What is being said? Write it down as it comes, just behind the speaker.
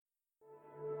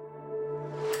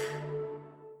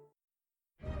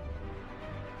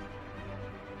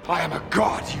I am a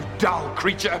god, you dull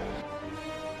creature.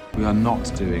 We are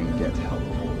not doing Get Help.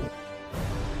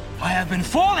 I have been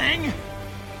falling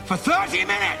for 30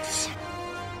 minutes.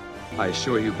 I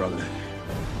assure you, brother,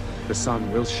 the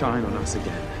sun will shine on us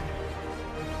again.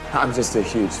 I'm just a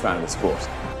huge fan of the sport.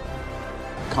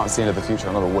 Can't see into the future,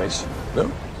 I'm not a witch. No?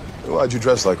 Why'd you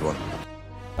dress like one?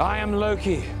 I am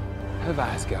Loki of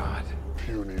Asgard.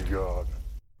 Puny god.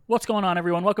 What's going on,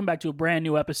 everyone? Welcome back to a brand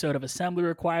new episode of Assembly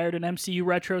Required, an MCU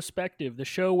retrospective, the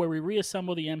show where we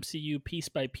reassemble the MCU piece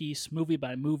by piece, movie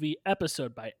by movie,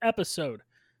 episode by episode.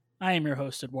 I am your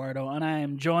host, Eduardo, and I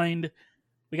am joined.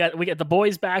 We got the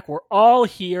boys back. We're all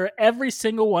here, every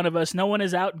single one of us. No one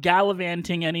is out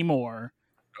gallivanting anymore.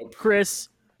 Nope. Chris,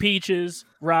 Peaches,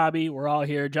 Robbie, we're all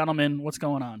here. Gentlemen, what's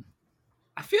going on?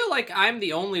 I feel like I'm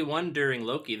the only one during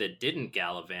Loki that didn't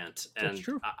gallivant, and that's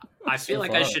true. I feel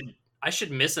like I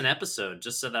should miss an episode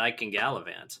just so that I can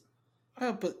gallivant.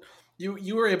 But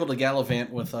you were able to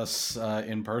gallivant with us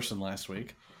in person last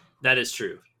week. That is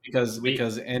true. Because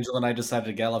Angela and I decided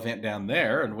to gallivant down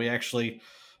there, and we actually,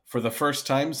 for the first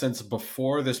time since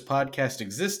before this podcast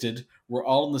existed, we're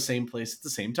all in the same place at the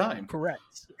same time.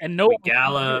 Correct. And we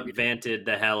gallivanted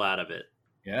the hell out of it.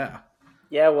 Yeah.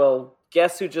 Yeah, well,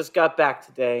 guess who just got back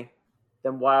today?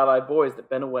 Them wild-eyed boys that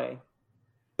been away.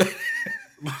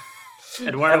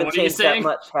 Eduardo, what are you saying?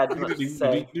 Had much to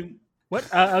say.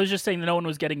 What? I was just saying that no one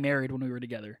was getting married when we were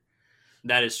together.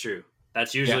 That is true.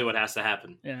 That's usually what has to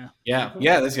happen. Yeah.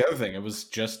 That's the other thing. It was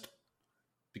just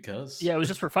because. Yeah, it was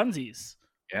just for funsies.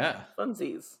 Yeah.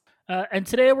 Funsies. And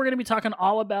today we're going to be talking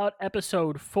all about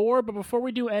episode 4. But before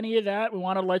we do any of that, we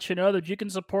want to let you know that you can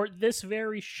support this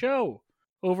very show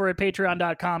over at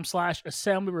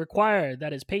patreon.com/assembly required.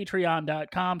 That is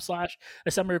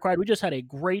patreon.com/assembly required. We just had a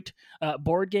great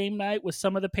board game night with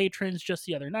some of the patrons just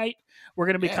the other night. We're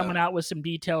going to be coming out with some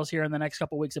details here in the next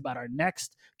couple weeks about our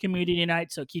next community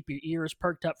night. So keep your ears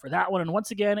perked up for that one. And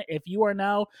once again, if you are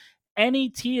now any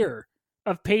tier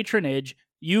of patronage,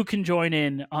 you can join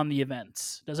in on the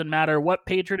events. Doesn't matter what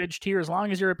patronage tier, as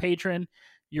long as you're a patron,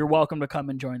 you're welcome to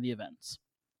come and join the events.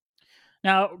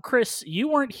 Now, Chris, you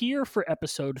weren't here for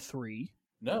episode 3.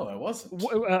 No, I wasn't.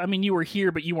 I mean, you were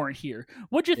here, but you weren't here.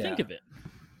 What'd you think of it?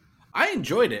 I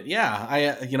enjoyed it. Yeah, I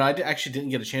actually didn't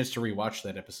get a chance to rewatch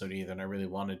that episode either, and I really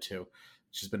wanted to.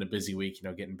 It's just been a busy week,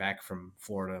 getting back from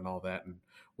Florida and all that, and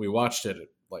we watched it at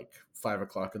like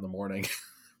 5:00 in the morning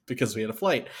because we had a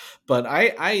flight. But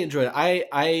I enjoyed it.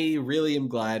 I really am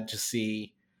glad to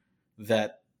see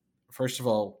that. First of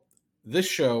all, this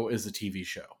show is a TV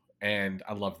show, and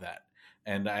I love that.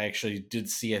 And I actually did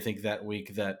see, I think that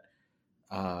week that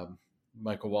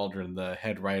Michael Waldron, the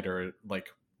head writer,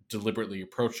 deliberately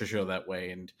approached the show that way.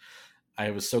 And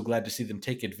I was so glad to see them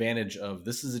take advantage of,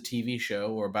 this is a TV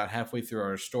show. We're about halfway through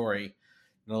our story.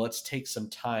 Now let's take some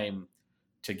time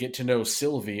to get to know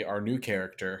Sylvie, our new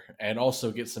character, and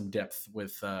also get some depth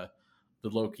with the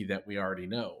Loki that we already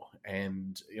know.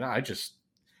 And, I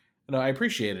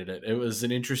appreciated it. It was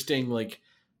an interesting,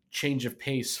 change of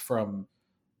pace from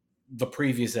the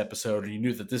previous episode, and you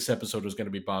knew that this episode was going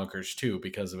to be bonkers too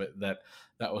because of it. That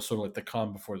was sort of like the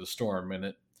calm before the storm,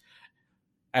 and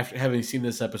after having seen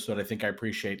this episode, I think I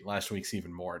appreciate last week's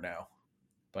even more now.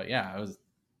 But yeah, it was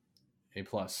A+.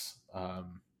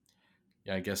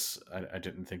 I guess I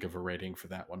didn't think of a rating for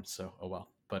that one, so oh well.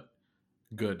 But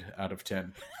good out of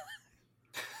 10.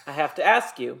 I have to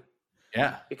ask you,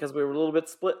 because we were a little bit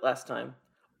split last time.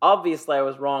 Obviously, I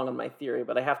was wrong on my theory,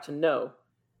 but I have to know.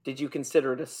 Did you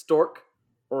consider it a stork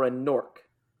or a nork?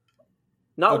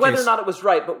 Not whether or not it was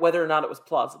right, but whether or not it was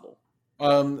plausible.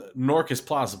 Nork is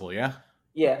plausible, yeah?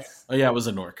 Yes. Oh, yeah, it was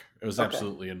a nork. It was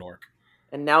absolutely a nork.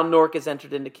 And now nork is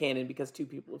entered into canon because 2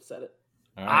 people have said it.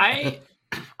 Right.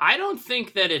 I don't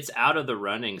think that it's out of the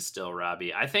running still,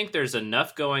 Robbie. I think there's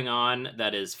enough going on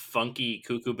that is funky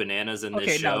cuckoo bananas in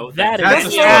this show.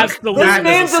 This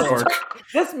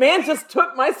man just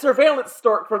took my surveillance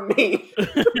stork from me.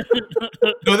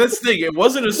 No, that's the thing. It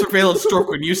wasn't a surveillance stork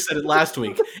when you said it last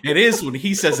week. It is when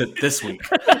he says it this week.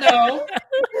 No.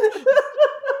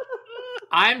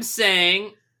 I'm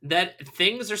saying that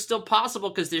things are still possible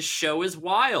because this show is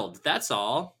wild. That's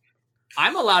all.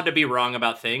 I'm allowed to be wrong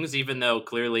about things, even though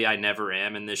clearly I never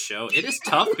am in this show. It is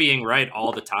tough being right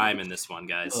all the time in this one,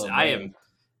 guys. I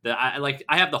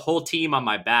have the whole team on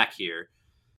my back here.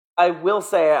 I will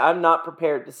say I'm not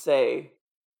prepared to say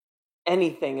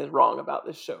anything is wrong about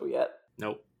this show yet.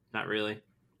 Nope, not really.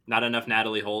 Not enough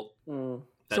Natalie Holt. So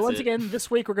once again, this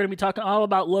week we're going to be talking all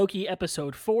about Loki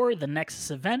episode 4, The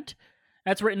Nexus Event.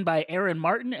 That's written by Aaron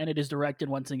Martin, and it is directed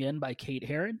once again by Kate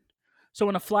Herron. So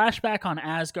in a flashback on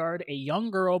Asgard, a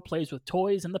young girl plays with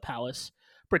toys in the palace,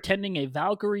 pretending a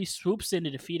Valkyrie swoops in to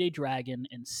defeat a dragon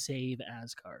and save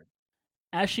Asgard.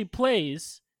 As she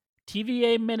plays,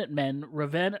 TVA Minutemen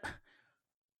Ravonna.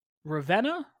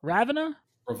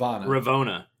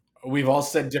 We've all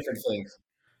said different things.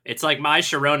 It's like My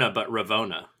Sharona, but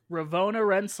Ravonna. Ravonna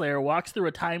Renslayer walks through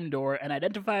a time door and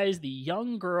identifies the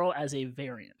young girl as a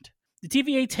variant. The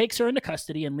TVA takes her into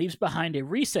custody and leaves behind a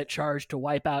reset charge to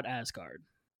wipe out Asgard.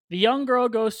 The young girl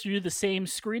goes through the same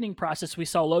screening process we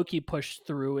saw Loki push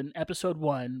through in episode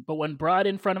 1, but when brought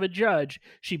in front of a judge,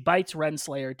 she bites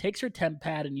Renslayer, takes her temp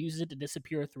pad, and uses it to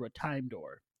disappear through a time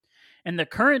door. In the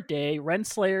current day,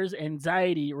 Renslayer's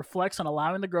anxiety reflects on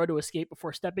allowing the girl to escape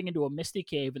before stepping into a misty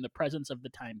cave in the presence of the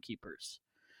Timekeepers.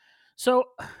 So,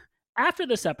 after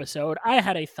this episode, I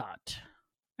had a thought.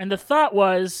 And the thought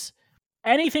was,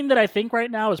 anything that I think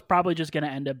right now is probably just going to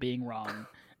end up being wrong.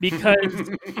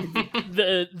 Because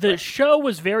the show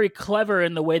was very clever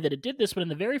in the way that it did this, but in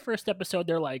the very first episode,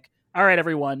 they're like, all right,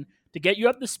 everyone, to get you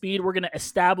up to speed, we're going to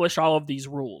establish all of these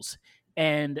rules.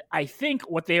 And I think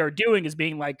what they are doing is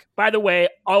being like, by the way,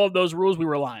 all of those rules, we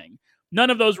were lying. None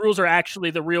of those rules are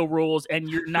actually the real rules, and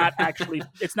you're not actually,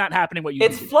 it's not happening what you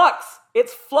It's Flux.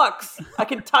 It's Flux. I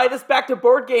can tie this back to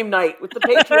board game night with the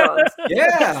Patreons.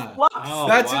 Yeah. Flux. Oh,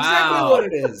 That's wow. exactly what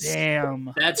it is.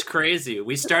 Damn. That's crazy.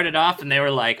 We started off and they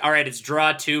were like, all right, it's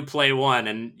draw 2, play 1.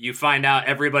 And you find out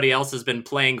everybody else has been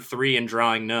playing 3 and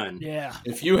drawing none. Yeah.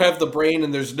 If you have the brain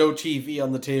and there's no TV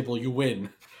on the table, you win.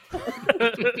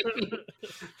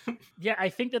 Yeah, I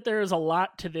think that there is a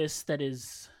lot to this that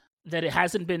it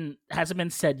hasn't been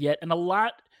said yet, and a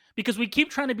lot because we keep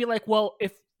trying to be like, well,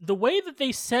 if the way that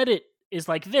they said it is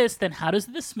like this, then how does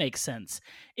this make sense?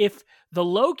 If the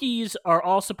Lokis are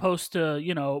all supposed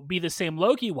to, be the same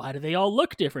Loki, why do they all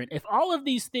look different? If all of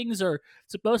these things are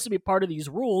supposed to be part of these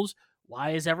rules,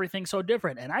 why is everything so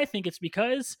different? And I think it's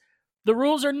because the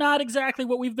rules are not exactly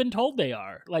what we've been told they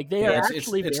are. Like they are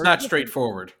actually it's very not different.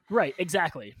 straightforward. Right,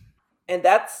 exactly. And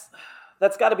that's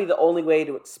got to be the only way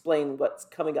to explain what's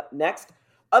coming up next,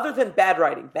 other than bad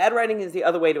writing. Bad writing is the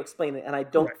other way to explain it, and I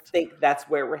don't think that's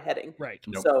where we're heading. Right.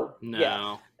 Nope. So, No.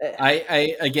 yeah.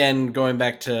 I again, going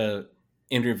back to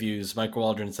interviews, Michael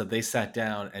Waldron said they sat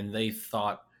down and they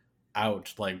thought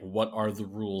out, like, what are the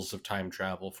rules of time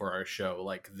travel for our show?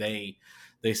 Like, they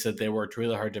said they worked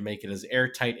really hard to make it as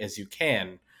airtight as you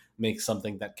can, make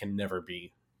something that can never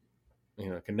be,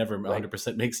 can never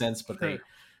 100% make sense, but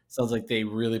sounds like they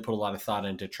really put a lot of thought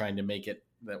into trying to make it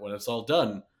that when it's all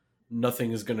done,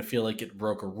 nothing is going to feel like it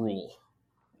broke a rule.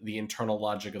 The internal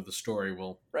logic of the story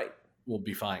will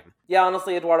be fine. Yeah,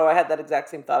 honestly, Eduardo, I had that exact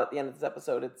same thought at the end of this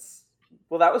episode.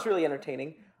 That was really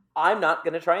entertaining. I'm not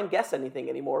going to try and guess anything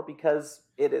anymore because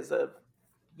it is a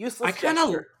useless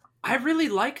gesture. I really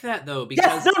like that though,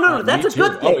 because no, that's a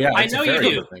good thing. Oh, yeah, I know you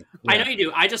do. Yeah. I know you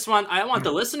do. I want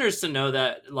the listeners to know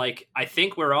that, like, I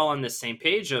think we're all on the same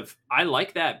page of, I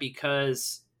like that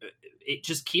because it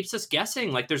just keeps us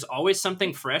guessing. Like, there's always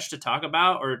something fresh to talk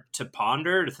about or to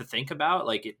ponder, to think about.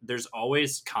 Like, there's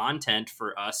always content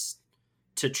for us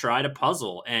to try to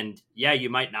puzzle. And yeah,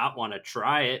 you might not want to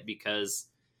try it because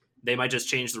they might just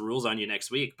change the rules on you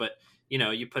next week, but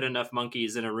you put enough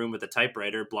monkeys in a room with a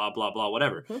typewriter, blah, blah, blah,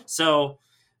 whatever. Mm-hmm. So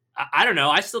I don't know.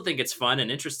 I still think it's fun and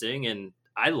interesting. And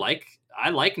I like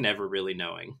never really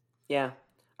knowing. Yeah.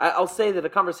 I'll say that a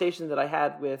conversation that I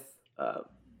had with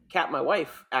Kat, my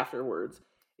wife, afterwards,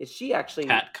 is she actually...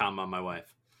 Kat, my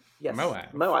wife. Yes,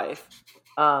 my wife.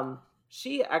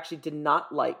 She actually did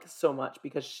not like so much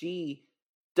because she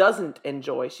just doesn't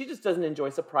enjoy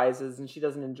surprises, and she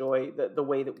doesn't enjoy the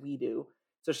way that we do.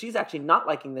 So she's actually not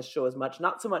liking this show as much.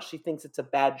 Not so much she thinks it's a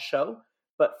bad show,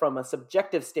 but from a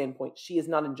subjective standpoint, she is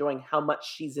not enjoying how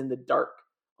much she's in the dark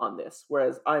on this.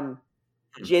 Whereas I'm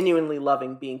genuinely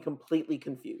loving being completely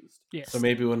confused. Yes. So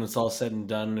maybe when it's all said and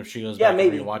done, if she goes back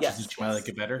and rewatches it, she might like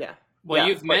it better. Yeah. Well,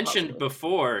 you've mentioned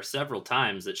before several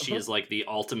times that she is like the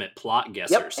ultimate plot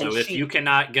guesser. Yep, so if you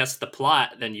cannot guess the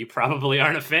plot, then you probably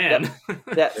aren't a fan.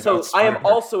 Yep. So I am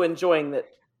also enjoying that.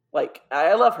 Like,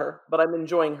 I love her, but I'm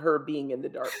enjoying her being in the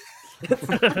dark.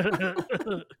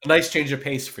 A nice change of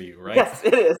pace for you, right? Yes,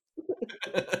 it is.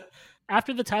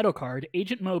 After the title card,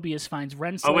 Agent Mobius finds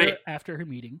Renslayer after her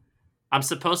meeting. I'm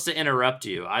supposed to interrupt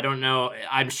you. I don't know.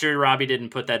 I'm sure Robbie didn't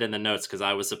put that in the notes because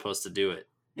I was supposed to do it.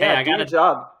 Yeah, I got a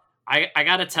job. I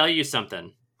got to tell you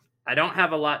something. I don't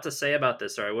have a lot to say about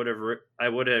this, or I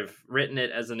would have written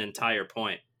it as an entire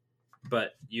point.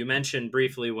 But you mentioned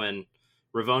briefly when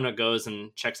Ravonna goes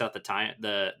and checks out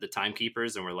the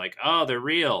timekeepers, and we're like, oh, they're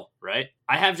real, right?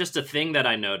 I have just a thing that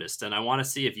I noticed, and I want to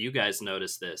see if you guys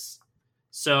notice this.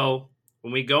 So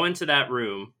when we go into that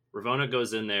room, Ravonna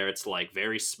goes in there. It's like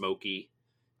very smoky.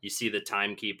 You see the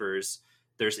timekeepers.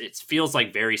 It feels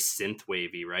like very synth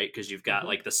wavy, right? Because you've got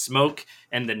like the smoke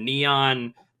and the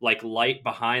neon like light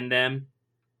behind them.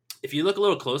 If you look a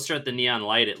little closer at the neon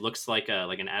light, it looks like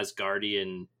an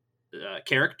Asgardian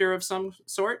character of some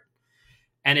sort,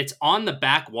 and it's on the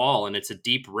back wall, and it's a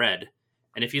deep red.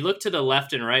 And if you look to the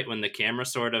left and right when the camera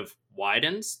sort of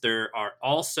widens, there are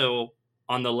also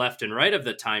on the left and right of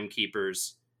the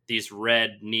timekeepers these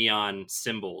red neon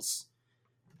symbols.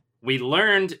 We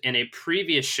learned in a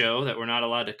previous show that we're not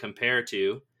allowed to compare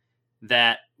to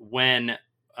that when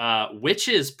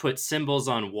witches put symbols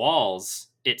on walls,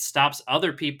 it stops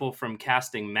other people from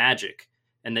casting magic.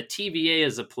 And the TVA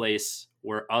is a place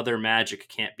where other magic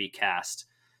can't be cast.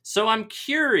 So I'm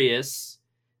curious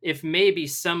if maybe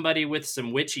somebody with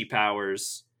some witchy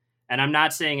powers, and I'm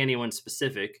not saying anyone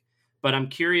specific, but I'm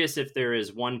curious if there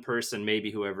is one person,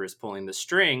 maybe whoever is pulling the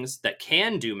strings, that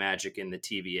can do magic in the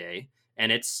TVA,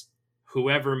 and it's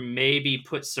whoever maybe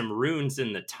put some runes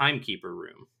in the timekeeper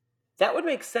room. That would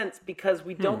make sense because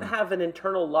we don't have an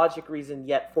internal logic reason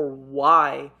yet for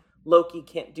why Loki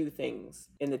can't do things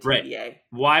in the TVA. Right.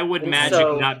 Why would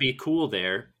magic not be cool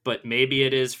there? But maybe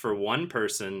it is for one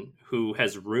person who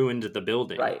has ruined the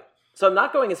building. Right. So I'm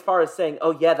not going as far as saying,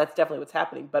 oh yeah, that's definitely what's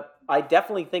happening, but I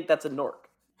definitely think that's a Nork.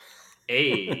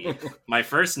 Hey, my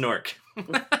first Nork.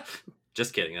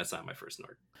 Just kidding. That's not my first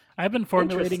Nork. I've been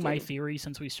formulating my theory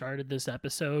since we started this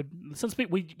episode. Since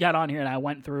we got on here and I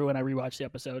went through and I rewatched the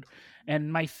episode.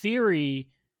 And my theory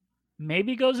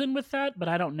maybe goes in with that, but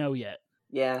I don't know yet.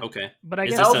 Yeah. Okay. But I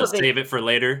guess this save it for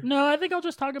later? No, I think I'll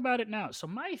just talk about it now. So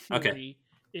my theory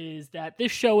is that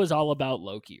this show is all about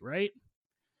Loki, right?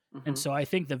 Mm-hmm. And so I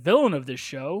think the villain of this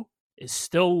show is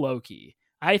still Loki.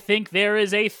 I think there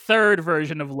is a third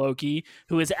version of Loki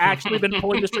who has actually been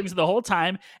pulling the strings the whole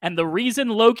time. And the reason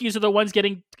Lokis are the ones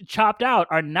getting chopped out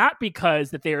are not because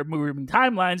that they are moving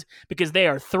timelines, because they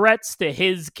are threats to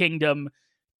his kingdom,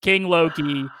 King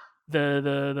Loki,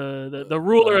 the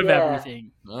ruler of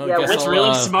everything. Well, yeah, that's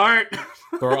really smart.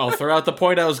 I'll throw out the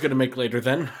point I was going to make later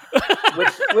then.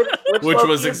 Which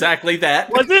was exactly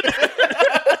that. Was it?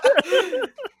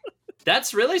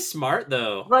 That's really smart,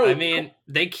 though. Right. I mean,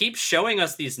 they keep showing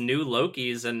us these new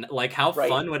Lokis, and like, how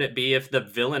fun would it be if the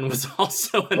villain was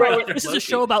also another This Loki? is a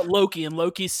show about Loki and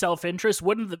Loki's self-interest.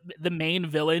 Wouldn't the main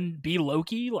villain be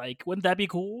Loki? Like, wouldn't that be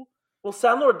cool? Well,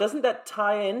 Soundlord, doesn't that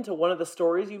tie into one of the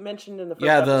stories you mentioned in the first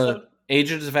episode?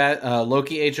 The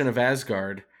Loki Agent of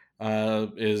Asgard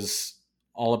is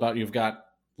all about, you've got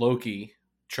Loki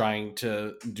trying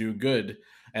to do good,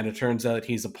 and it turns out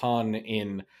he's a pawn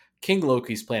in King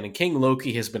Loki's plan, and King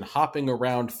Loki has been hopping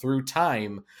around through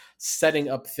time, setting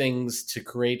up things to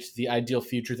create the ideal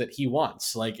future that he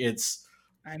wants. Like, it's...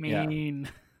 I mean... Yeah.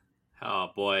 Oh,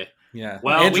 boy. Yeah.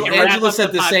 Well, Angela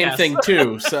said the same thing,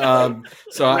 too. So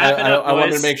I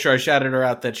wanted to make sure I shouted her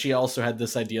out that she also had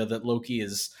this idea that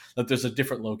that there's a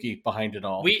different Loki behind it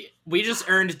all. We just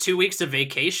earned 2 weeks of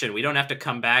vacation. We don't have to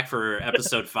come back for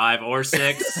episode 5 or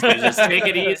 6. Just take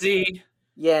it easy.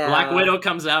 Yeah. Black Widow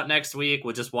comes out next week.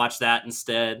 We'll just watch that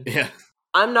instead. Yeah.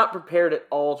 I'm not prepared at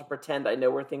all to pretend I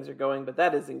know where things are going, but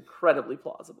that is incredibly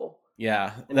plausible.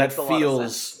 Yeah, that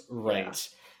feels right. Yeah.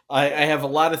 I have a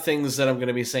lot of things that I'm going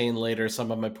to be saying later.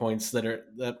 Some of my points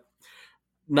that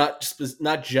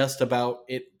not just about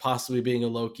it possibly being a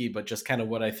Loki, but just kind of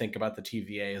what I think about the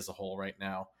TVA as a whole right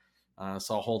now.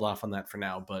 So I'll hold off on that for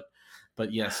now.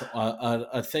 But yes,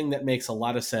 a thing that makes a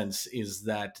lot of sense is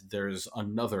that there's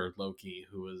another Loki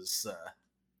who is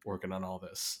working on all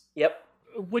this. Yep.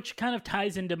 Which kind of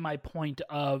ties into my point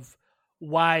of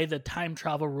why the time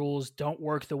travel rules don't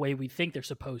work the way we think they're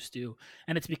supposed to.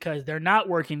 And it's because they're not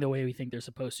working the way we think they're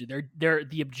supposed to.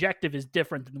 The objective is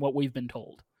different than what we've been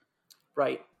told.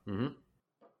 Right. Mm-hmm.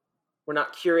 We're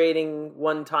not curating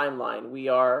one timeline. We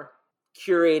are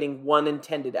curating one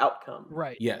intended outcome.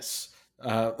 Right. Yes.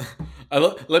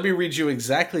 Let me read you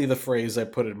exactly the phrase I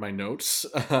put in my notes.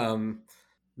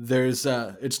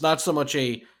 It's not so much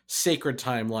a sacred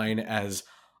timeline as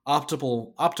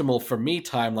optimal for me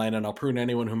timeline, and I'll prune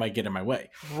anyone who might get in my way.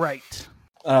 Right.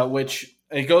 Which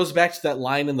it goes back to that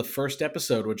line in the first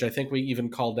episode, which I think we even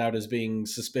called out as being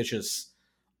suspicious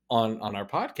on our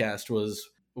podcast, was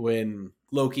when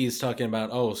Loki is talking about,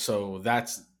 oh, so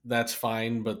that's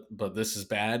fine, but this is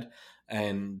bad.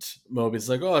 And Mobius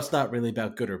like, oh, it's not really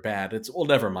about good or bad. Well,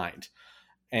 never mind.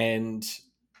 And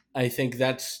I think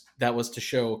that was to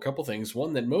show a couple things.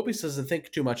 One, that Mobius doesn't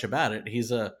think too much about it.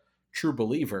 He's a true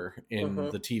believer in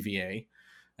the TVA.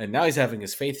 And now he's having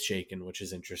his faith shaken, which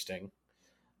is interesting.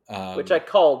 Which I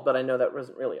called, but I know that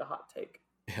wasn't really a hot take.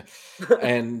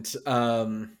 And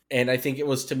I think it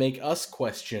was to make us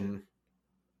question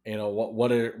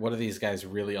what are these guys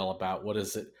really all about? What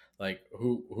is it like?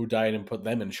 Who died and put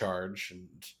them in charge and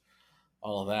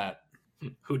all of that?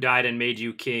 Who died and made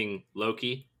you king,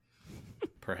 Loki?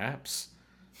 Perhaps.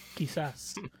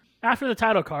 Quizás. After the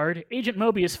title card, Agent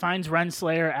Mobius finds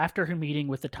Renslayer after her meeting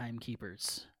with the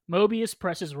Timekeepers. Mobius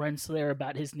presses Renslayer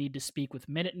about his need to speak with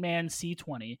Minuteman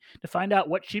C-20 to find out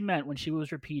what she meant when she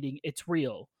was repeating, "It's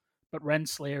real," but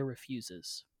Renslayer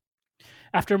refuses.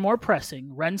 After more pressing,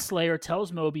 Renslayer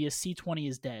tells Mobius C-20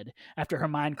 is dead after her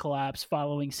mind collapsed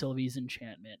following Sylvie's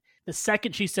enchantment. The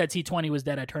second she said C-20 was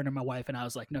dead, I turned to my wife and I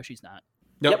was like, no, she's not.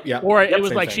 Nope. Yeah. Or it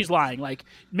was like, she's lying. Like,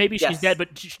 maybe she's dead,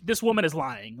 but this woman is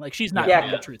lying. Like, she's not telling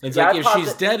the truth. It's like, if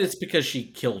she's dead, it's because she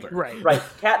killed her. Right. Right.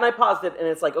 Kat and I paused it, and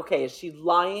it's like, okay, is she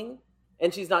lying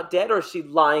and she's not dead, or is she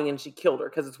lying and she killed her?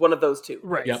 Because it's one of those two.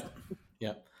 Right.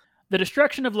 Yep. The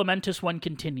destruction of Lamentus One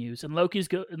continues, and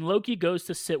Loki goes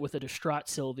to sit with a distraught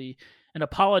Sylvie and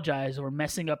apologize for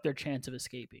messing up their chance of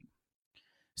escaping.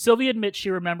 Sylvie admits she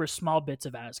remembers small bits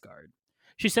of Asgard.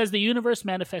 She says the universe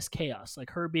manifests chaos,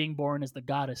 like her being born as the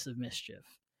goddess of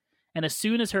mischief. And as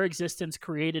soon as her existence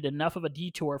created enough of a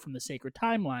detour from the sacred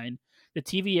timeline, the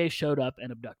TVA showed up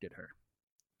and abducted her.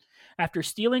 After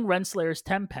stealing Renslayer's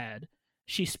Tempad,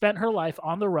 she spent her life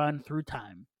on the run through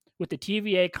time, with the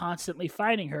TVA constantly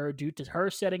finding her due to her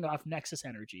setting off Nexus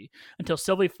energy, until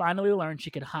Sylvie finally learned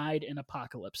she could hide in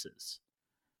apocalypses.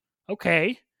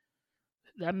 Okay.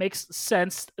 That makes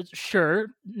sense, sure,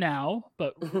 now,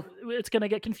 but it's going to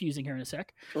get confusing here in a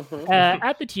sec.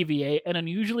 At the TVA, an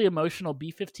unusually emotional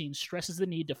B-15 stresses the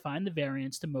need to find the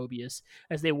variants to Mobius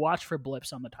as they watch for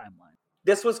blips on the timeline.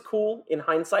 This was cool in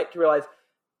hindsight to realize,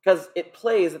 because it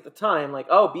plays at the time like,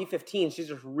 oh, B-15, she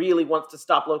just really wants to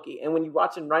stop Loki. And when you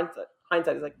watch in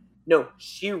hindsight, it's like, no,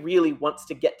 she really wants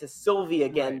to get to Sylvie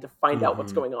again to find out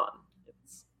what's going on.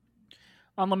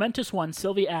 On Lamentus One,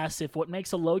 Sylvie asks if what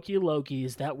makes a Loki Loki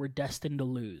is that we're destined to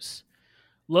lose.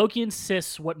 Loki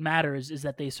insists what matters is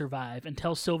that they survive and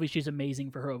tells Sylvie she's amazing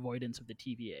for her avoidance of the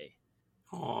TVA.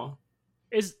 Aww.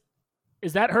 Is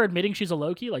that her admitting she's a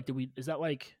Loki? Like, is that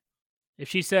like, if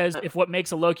she says if what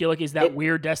makes a Loki Loki is that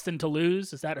we're destined to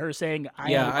lose? Is that her saying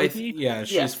I am a Loki?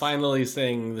 She's finally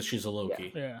saying that she's a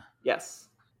Loki. Yeah. Yes.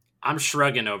 I'm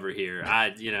shrugging over here.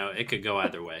 It could go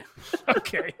either way.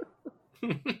 Okay.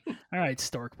 All right,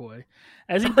 Stork Boy.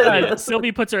 As he does,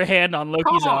 Sylvie puts her hand on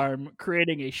Loki's arm,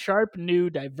 creating a sharp new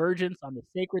divergence on the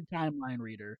sacred timeline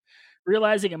reader.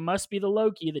 Realizing it must be the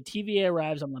Loki, the TVA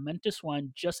arrives on Lamentus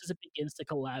One just as it begins to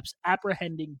collapse,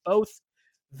 apprehending both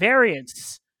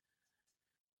variants.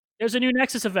 There's a new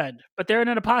Nexus event, but they're in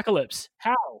an apocalypse.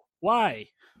 How? Why?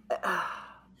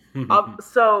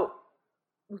 So,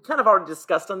 we kind of already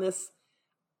discussed on this.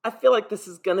 I feel like this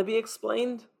is going to be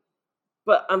explained.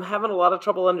 But I'm having a lot of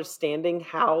trouble understanding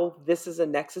how this is a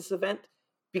Nexus event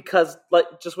because,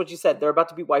 like just what you said, they're about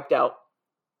to be wiped out.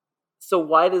 So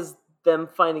why does them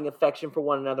finding affection for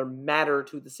one another matter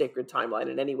to the sacred timeline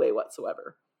in any way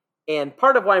whatsoever? And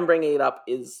part of why I'm bringing it up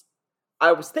is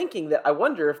I was thinking that I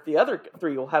wonder if the other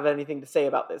three will have anything to say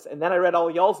about this. And then I read all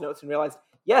y'all's notes and realized,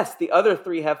 yes, the other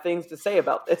three have things to say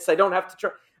about this. I don't have to try.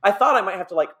 I thought I might have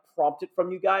to prompt it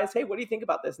from you guys. Hey, what do you think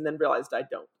about this? And then realized I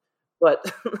don't. But...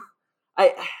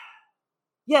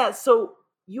 so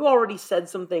you already said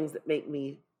some things that make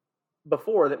me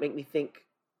think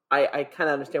I kind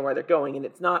of understand where they're going, and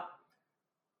it's not.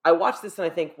 I watch this and I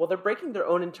think, well, they're breaking their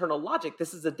own internal logic.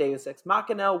 This is a Deus Ex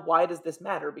Machina. Why does this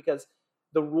matter? Because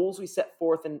the rules we set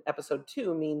forth in episode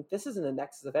 2 mean this isn't a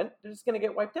Nexus event. They're just going to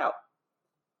get wiped out.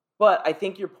 But I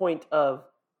think your point of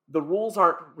the rules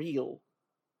aren't real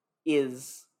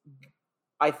is,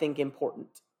 I think, important,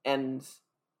 and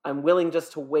I'm willing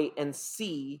just to wait and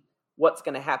see what's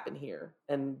going to happen here,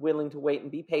 and willing to wait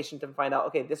and be patient and find out,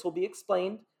 okay, this will be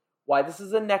explained. Why this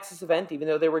is a Nexus event, even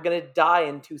though they were going to die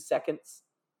in 2 seconds,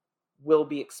 will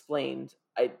be explained.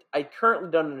 I currently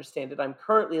don't understand it. I'm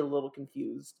currently a little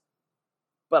confused,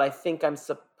 but I think I'm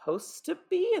supposed to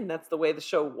be, and that's the way the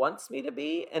show wants me to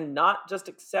be, and not just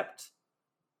accept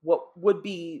what would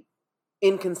be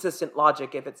inconsistent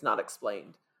logic if it's not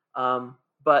explained.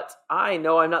 But I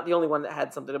know I'm not the only one that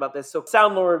had something about this. So,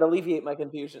 Sound Lord, alleviate my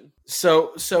confusion.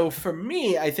 So for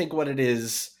me, I think what it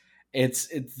is, it's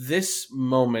this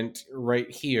moment right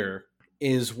here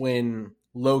is when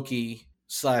Loki /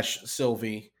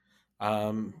 Sylvie,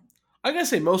 I'm gonna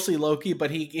say mostly Loki, but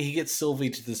he gets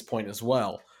Sylvie to this point as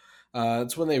well.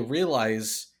 It's when they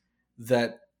realize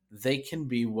that they can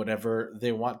be whatever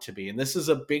they want to be, and this is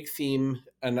a big theme.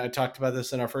 And I talked about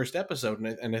this in our first episode,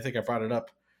 and I think I brought it up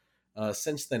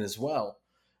since then as well.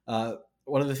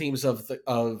 One of the themes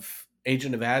of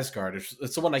Agent of Asgard,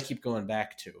 it's the one I keep going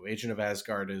back to. Agent of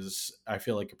Asgard is, I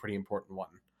feel like, a pretty important one.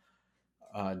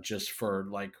 Just for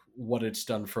like what it's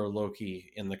done for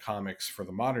Loki in the comics for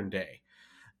the modern day.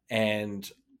 And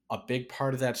a big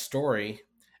part of that story,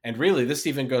 and really this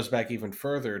even goes back even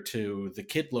further to the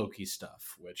Kid Loki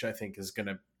stuff, which I think is going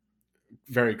to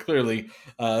very clearly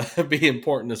be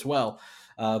important as well.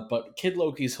 But Kid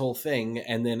Loki's whole thing,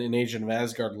 and then in Agent of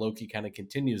Asgard, Loki kind of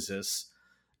continues this,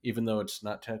 even though it's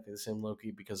not technically the same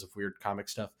Loki because of weird comic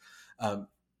stuff.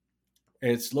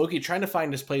 It's Loki trying to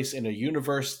find his place in a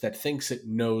universe that thinks it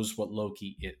knows what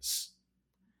Loki is.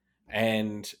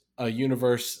 And a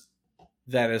universe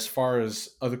that, as far as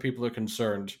other people are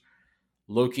concerned,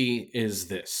 Loki is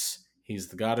this. He's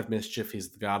the god of mischief, he's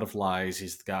the god of lies,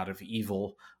 he's the god of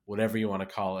evil, whatever you want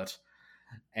to call it.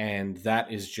 And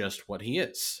that is just what he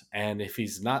is. And if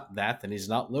he's not that, then he's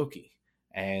not Loki.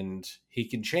 And he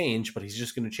can change, but he's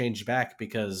just going to change back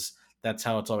because that's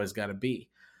how it's always got to be.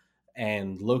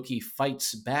 And Loki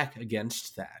fights back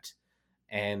against that.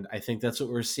 And I think that's what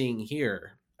we're seeing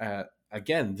here.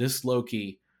 Again, this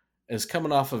Loki is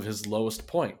coming off of his lowest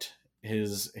point,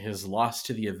 his loss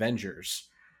to the Avengers.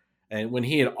 And when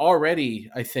he had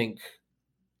already, I think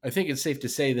it's safe to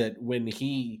say that when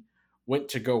he went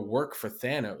to go work for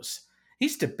Thanos,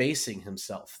 he's debasing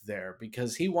himself there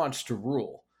because he wants to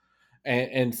rule.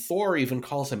 And Thor even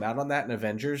calls him out on that in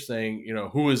Avengers, saying,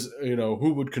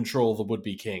 who would control the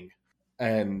would-be king?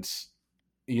 And,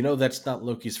 that's not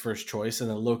Loki's first choice. And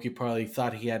then Loki probably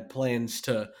thought he had plans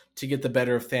to get the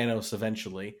better of Thanos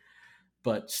eventually.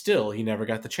 But still, he never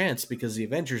got the chance because the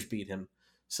Avengers beat him.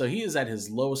 So he is at his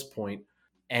lowest point.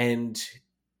 And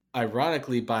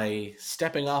ironically, by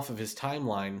stepping off of his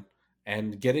timeline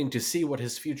and getting to see what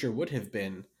his future would have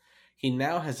been, he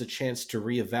now has a chance to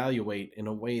reevaluate in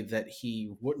a way that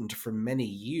he wouldn't for many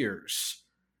years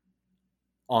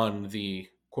on the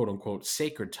quote-unquote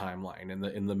sacred timeline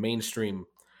in the mainstream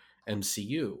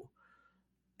MCU.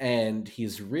 And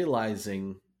he's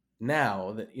realizing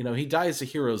now that, he dies a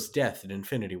hero's death in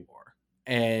Infinity War.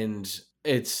 And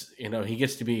it's, he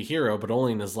gets to be a hero, but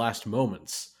only in his last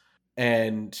moments.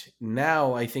 And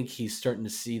now I think he's starting to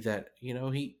see that,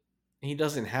 he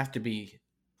doesn't have to be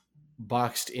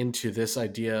boxed into this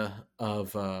idea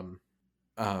of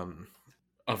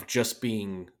just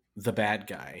being the bad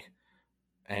guy.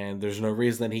 And there's no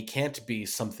reason that he can't be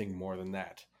something more than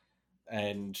that.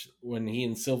 And when he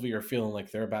and Sylvie are feeling like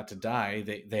they're about to die,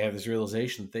 they have this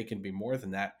realization that they can be more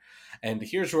than that. And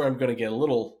here's where I'm going to get a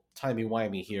little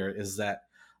timey-wimey here, is that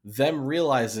them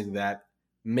realizing that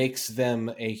makes them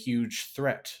a huge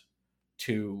threat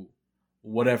to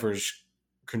whatever's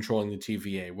controlling the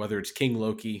TVA, whether it's King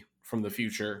Loki from the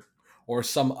future or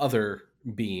some other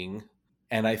being.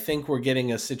 And I think we're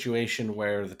getting a situation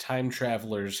where the time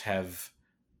travelers have,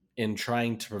 in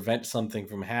trying to prevent something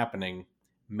from happening,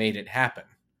 made it happen.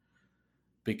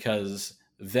 Because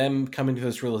them coming to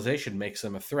this realization makes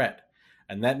them a threat.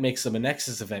 And that makes them a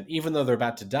Nexus event, even though they're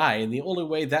about to die. And the only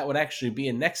way that would actually be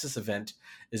a Nexus event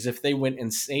is if they went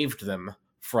and saved them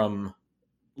from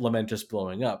Lamentus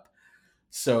blowing up.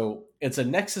 So it's a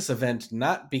Nexus event,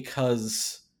 not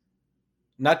just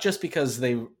because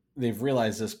they've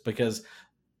realized this,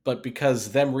 but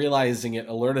because them realizing it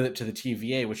alerted it to the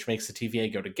TVA, which makes the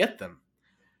TVA go to get them.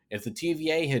 If the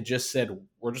TVA had just said,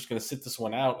 we're just going to sit this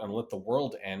one out and let the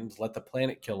world end, let the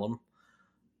planet kill them,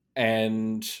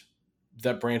 and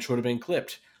that branch would have been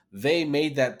clipped. They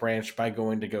made that branch by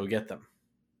going to go get them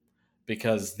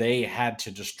because they had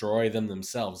to destroy them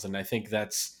themselves. And I think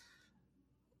that's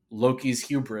Loki's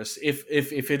hubris, if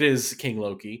it is King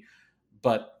Loki,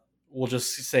 but we'll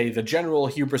just say the general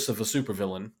hubris of a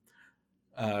supervillain,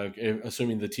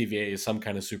 assuming the TVA is some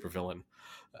kind of supervillain.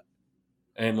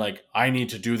 And like, I need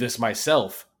to do this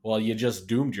myself. Well, you just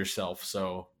doomed yourself.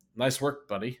 So nice work,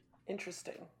 buddy.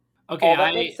 Interesting. Okay,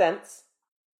 that makes sense.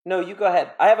 No, you go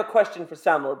ahead. I have a question for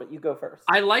Soundlord, but you go first.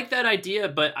 I like that idea,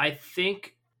 but I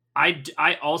think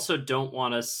I also don't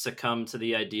want to succumb to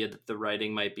the idea that the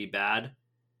writing might be bad.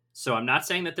 So I'm not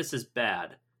saying that this is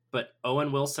bad, but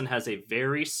Owen Wilson has a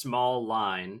very small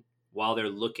line while they're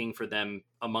looking for them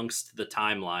amongst the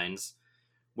timelines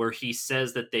where he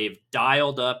says that they've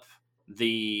dialed up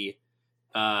the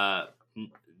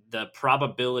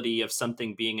probability of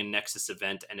something being a Nexus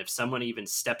event, and if someone even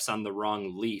steps on the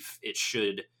wrong leaf, it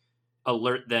should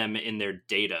alert them in their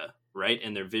data, right?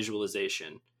 In their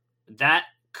visualization. That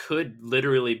could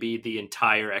literally be the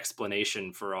entire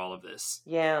explanation for all of this.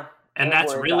 Yeah. And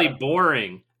that's really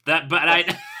boring.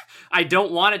 I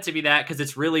don't want it to be that because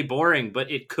it's really boring,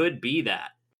 but it could be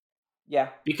that. Yeah.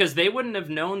 Because they wouldn't have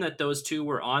known that those two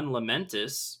were on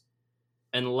Lamentus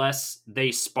unless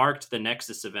they sparked the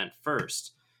Nexus event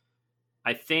first.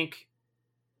 I think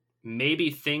maybe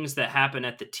things that happen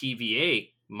at the TVA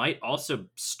might also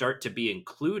start to be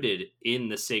included in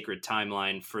the sacred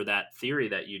timeline for that theory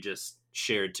that you just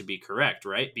shared to be correct,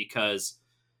 right? Because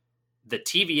the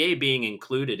TVA being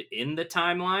included in the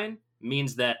timeline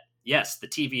means that, yes, the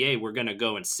TVA, we're going to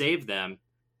go and save them.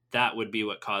 That would be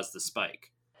what caused the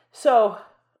spike. So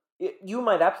you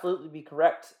might absolutely be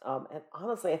correct. And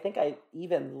honestly, I think I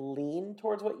even lean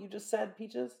towards what you just said,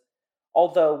 Peaches.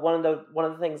 Although one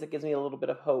of the things that gives me a little bit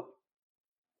of hope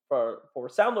for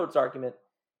Soundlord's argument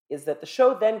is that the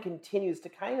show then continues to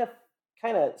kind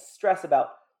of stress about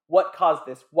what caused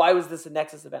this. Why was this a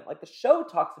Nexus event? Like, the show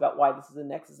talks about why this is a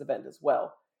Nexus event as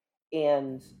well,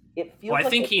 and it feels. Well, I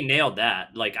think he nailed that.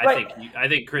 Like, I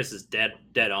think Chris is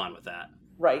dead on with that.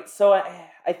 Right. So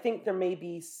I think there may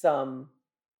be some.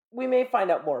 We may find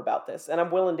out more about this, and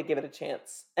I'm willing to give it a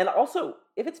chance. And also,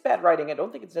 if it's bad writing, I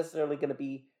don't think it's necessarily going to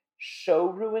be show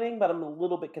ruining, but I'm a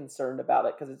little bit concerned about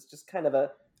it because it's just kind of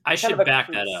a. I should back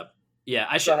that up. Yeah,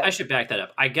 I should back that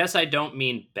up. I guess I don't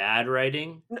mean bad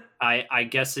writing. No. I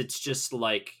guess it's just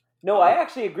like. No, I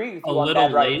actually agree with you a on little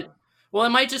bad writing. Well, it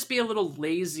might just be a little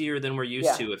lazier than we're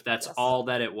used to if that's all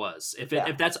that it was. If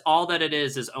that's all that it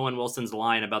is Owen Wilson's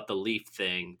line about the leaf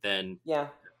thing, then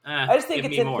I just think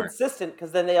it's inconsistent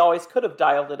because then they always could have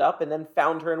dialed it up and then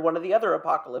found her in one of the other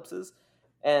apocalypses,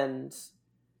 and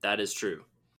that is true.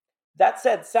 That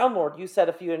said, Soundlord, you said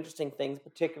a few interesting things,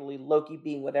 particularly Loki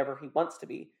being whatever he wants to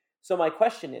be. So my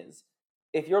question is,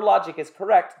 if your logic is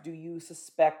correct, do you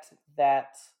suspect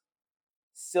that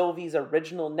Sylvie's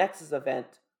original Nexus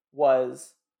event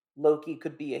was Loki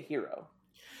could be a hero?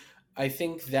 I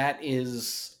think that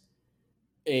is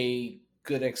a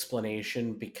good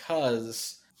explanation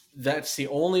because that's the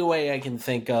only way I can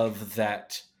think of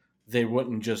that they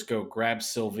wouldn't just go grab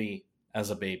Sylvie as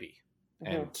a baby.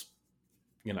 And,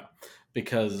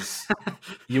 because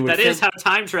you would That is how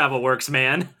time travel works,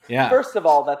 man. Yeah. First of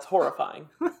all, that's horrifying.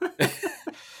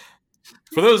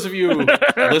 For those of you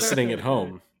listening at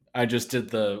home, I just did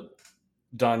the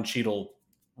Don Cheadle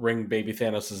ring baby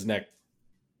Thanos' neck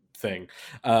thing.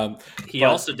 He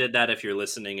also did that if you're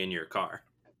listening in your car.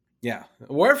 Yeah.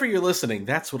 Wherever you're listening,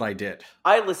 that's what I did.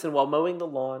 I listen while mowing the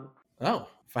lawn. Oh,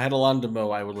 if I had a lawn to mow,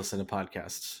 I would listen to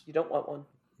podcasts. You don't want one.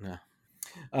 No.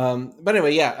 But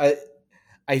anyway, yeah,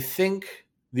 I think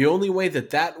the only way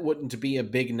that wouldn't be a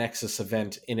big Nexus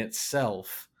event in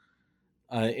itself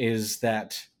is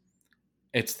that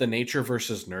it's the nature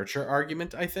versus nurture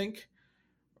argument, I think.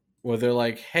 Where they're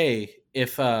like, hey,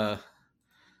 if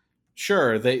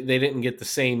sure, they didn't get the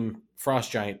same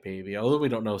frost giant baby, although we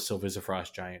don't know Sylvie's a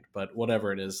frost giant, but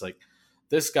whatever it is, like,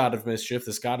 this god of mischief,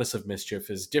 this goddess of mischief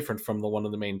is different from the one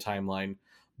in the main timeline,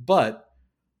 but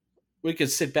we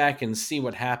could sit back and see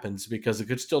what happens because it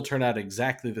could still turn out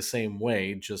exactly the same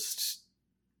way, just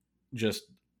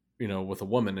with a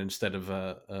woman instead of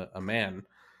a man,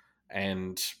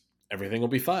 and everything will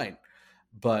be fine.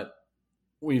 But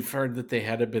we've heard that they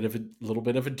had a little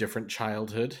bit of a different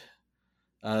childhood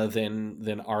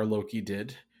than our Loki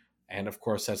did, and of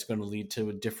course that's going to lead to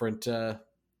a different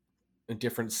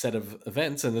set of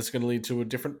events, and that's going to lead to a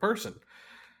different person.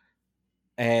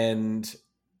 And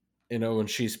when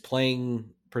she's playing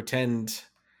pretend,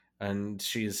 and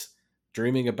she's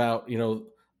dreaming about,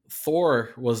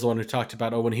 Thor was the one who talked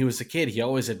about, when he was a kid, he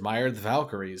always admired the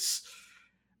Valkyries,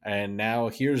 and now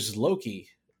here's Loki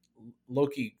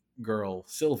girl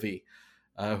Sylvie,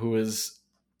 who is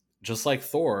just like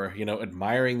Thor,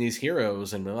 admiring these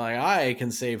heroes and like, I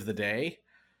can save the day.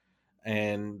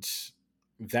 And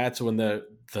that's when the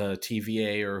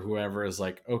TVA or whoever is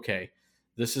like, okay,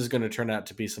 this is going to turn out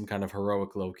to be some kind of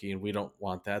heroic Loki, and we don't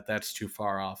want that. That's too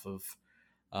far off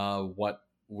of what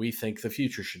we think the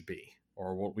future should be,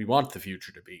 or what we want the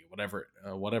future to be,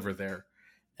 whatever their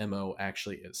MO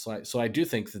actually is. So I do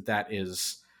think that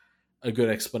is a good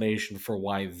explanation for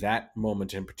why that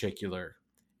moment in particular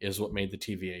is what made the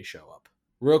TVA show up.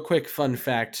 Real quick fun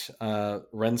fact,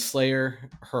 Renslayer,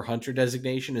 her hunter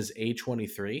designation is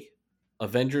A23.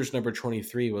 Avengers number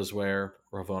 23 was where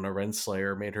Ravonna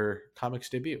Renslayer made her comics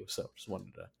debut. So just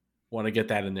want to get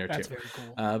that in there. That's too. Very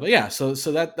cool. But yeah, so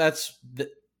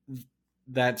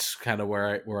that's kind of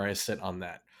where I sit on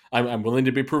that. I'm willing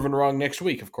to be proven wrong next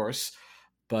week, of course,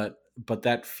 but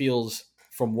that feels,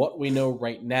 from what we know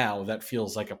right now, that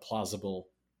feels like a plausible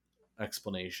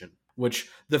explanation. Which,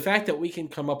 the fact that we can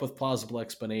come up with plausible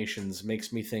explanations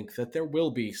makes me think that there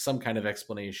will be some kind of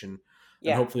explanation,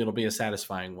 and hopefully it'll be a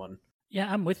satisfying one.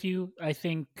 Yeah, I'm with you. I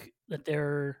think that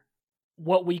there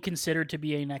what we consider to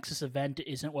be a Nexus event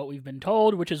isn't what we've been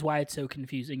told, which is why it's so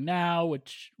confusing now,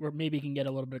 which we're maybe can get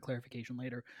a little bit of clarification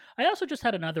later. I also just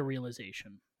had another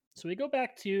realization. So we go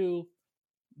back to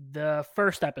the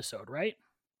first episode, right?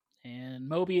 And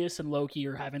Mobius and Loki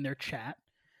are having their chat.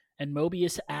 And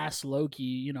Mobius asks Loki,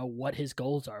 you know, what his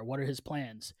goals are, what are his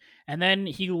plans. And then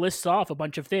he lists off a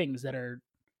bunch of things that are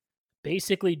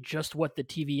basically just what the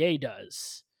TVA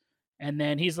does. And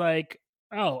then he's like,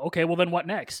 oh, okay, well then what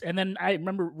next? And then I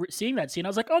remember seeing that scene. I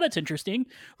was like, oh, that's interesting.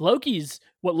 What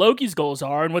Loki's goals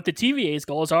are and what the TVA's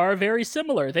goals are very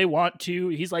similar. They want to,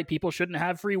 he's like, people shouldn't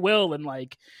have free will. And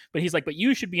like, but he's like, but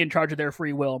you should be in charge of their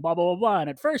free will, blah, blah, blah, blah. And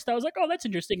at first I was like, oh, that's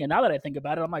interesting. And now that I think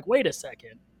about it, I'm like, wait a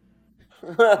second.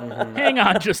 Hang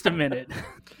on just a minute.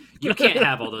 You can't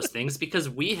have all those things because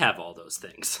we have all those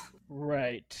things.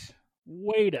 Right.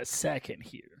 Wait a second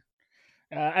here.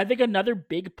 I think another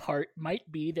big part might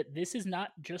be that this is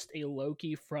not just a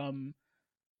Loki from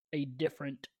a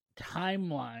different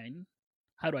timeline.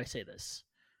 How do I say this?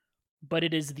 But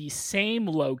it is the same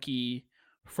Loki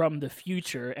from the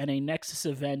future, and a Nexus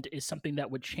event is something that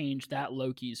would change that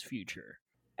Loki's future.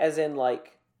 As in,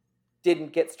 like,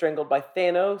 didn't get strangled by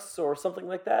Thanos or something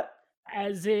like that?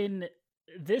 As in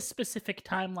this specific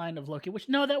timeline of Loki, which,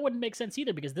 no, that wouldn't make sense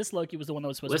either, because this Loki was the one that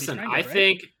was supposed to be strangled, I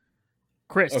think...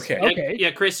 Chris. Okay.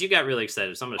 Yeah, Chris, you got really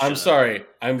excited. So I'm sorry.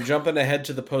 I'm jumping ahead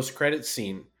to the post-credit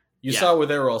scene. You saw where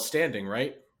they were all standing,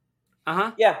 right?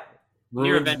 Uh-huh. Yeah.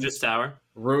 Near Avengers Tower.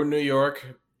 Ruined New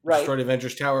York. Right. Destroyed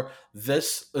Avengers Tower.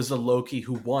 This is a Loki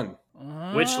who won.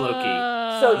 Which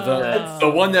Loki? So the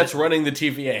one that's running the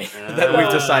TVA that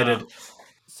we've decided.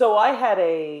 So I had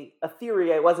a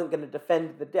theory. I wasn't going to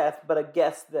defend the death, but I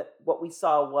guess that what we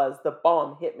saw was the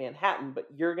bomb hit Manhattan. But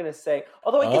you're going to say,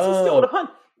 although I guess he still would have won.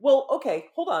 Well, okay,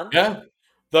 hold on. Yeah,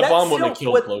 the bomb wouldn't have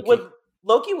killed Loki.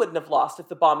 Loki wouldn't have lost if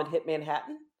the bomb had hit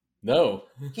Manhattan. No,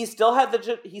 he still had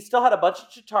a bunch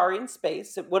of Chitauri in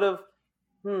space. It would have.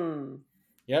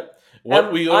 Yep.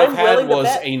 What we would have had was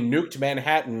a nuked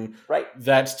Manhattan, right?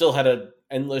 That still had an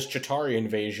endless Chitauri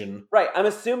invasion. Right. I'm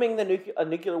assuming a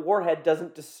nuclear warhead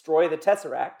doesn't destroy the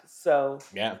Tesseract. So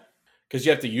yeah, because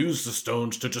you have to use the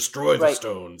stones to destroy the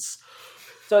stones.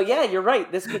 So yeah, you're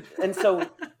right. This could, and so.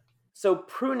 So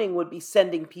pruning would be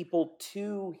sending people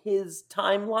to his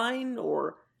timeline,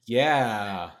 or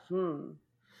yeah.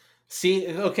 See,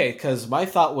 okay, because my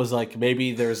thought was like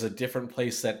maybe there's a different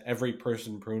place that every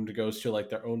person pruned goes to,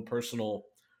 like their own personal,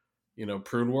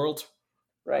 prune world.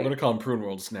 Right. I'm gonna call them prune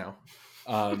worlds now,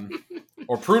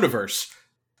 or Pruniverse.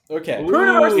 Okay,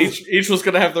 Pruniverse. Each was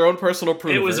gonna have their own personal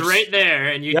Pruniverse. It was right there,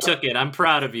 and you took it. I'm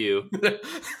proud of you.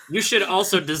 You should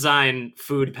also design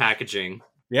food packaging.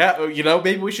 Yeah,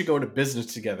 maybe we should go into business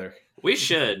together. We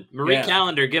should. Marie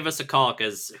Callender, give us a call,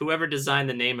 because whoever designed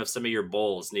the name of some of your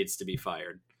bowls needs to be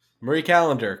fired. Marie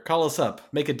Callender, call us up.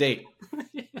 Make a date.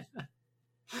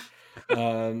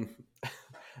 Well,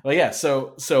 yeah,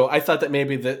 so I thought that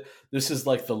maybe that this is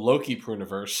like the Loki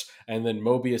Pruniverse, and then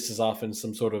Mobius is off in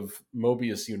some sort of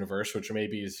Mobius universe, which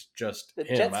maybe is just the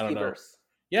him. I don't know.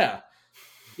 Yeah.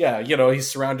 Yeah, he's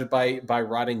surrounded by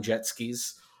rotting jet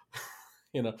skis.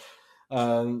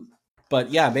 But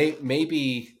yeah,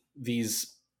 maybe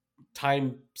these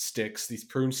time sticks, these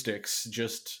prune sticks,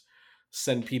 just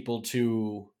send people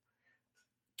to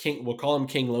King. We'll call him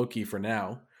King Loki for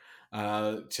now.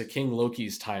 To King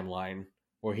Loki's timeline,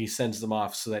 where he sends them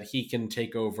off so that he can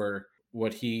take over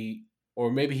or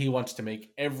maybe he wants to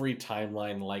make every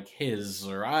timeline like his,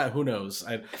 or who knows?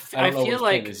 I don't know what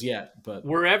like is yet, but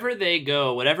wherever they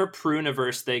go, whatever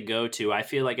Pruniverse they go to, I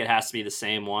feel like it has to be the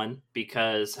same one,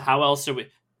 because how else are we?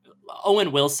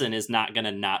 Owen Wilson is not going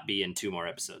to not be in 2 more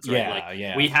episodes, right?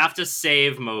 Yeah. We have to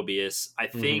save Mobius. I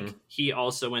think he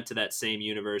also went to that same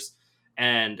universe,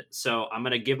 and so I'm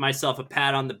going to give myself a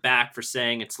pat on the back for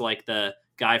saying it's like the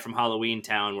guy from Halloween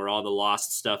Town where all the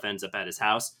lost stuff ends up at his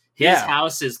house. His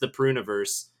house is the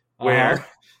Pruniverse, where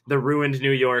the ruined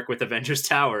New York with Avengers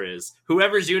Tower is.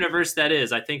 Whoever's universe that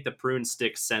is, I think the prune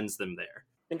stick sends them there.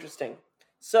 Interesting.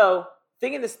 So,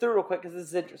 thinking this through real quick, because this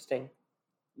is interesting.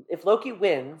 If Loki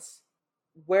wins,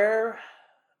 I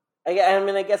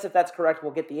guess if that's correct,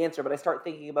 we'll get the answer. But I start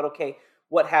thinking about, okay,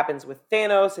 what happens with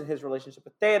Thanos and his relationship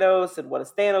with Thanos, and what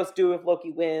does Thanos do if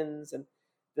Loki wins? And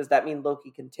does that mean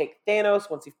Loki can take Thanos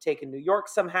once he's taken New York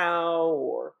somehow,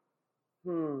 or...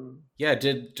 Yeah,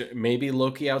 did maybe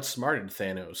Loki outsmarted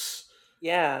Thanos?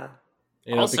 Yeah.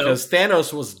 Also, because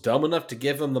Thanos was dumb enough to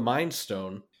give him the Mind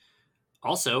Stone.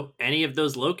 Also, any of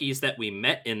those Lokis that we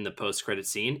met in the post-credit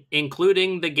scene,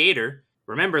 including the Gator,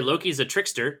 remember Loki's a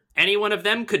trickster. Any one of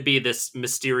them could be this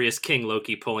mysterious King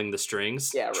Loki pulling the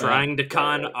strings, trying to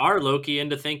con our Loki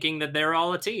into thinking that they're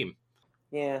all a team.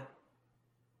 Yeah.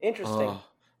 Interesting.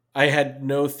 I had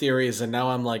no theories, and now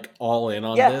I'm like all in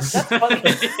on this. That's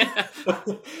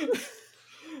funny.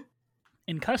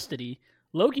 In custody,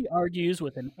 Loki argues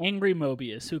with an angry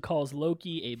Mobius, who calls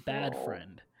Loki a bad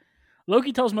friend.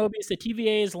 Loki tells Mobius that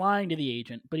TVA is lying to the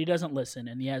agent, but he doesn't listen,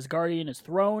 and the Asgardian is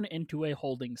thrown into a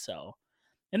holding cell.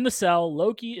 In the cell,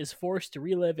 Loki is forced to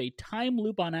relive a time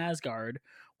loop on Asgard,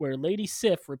 where Lady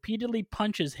Sif repeatedly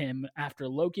punches him after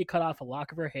Loki cut off a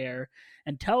lock of her hair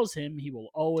and tells him he will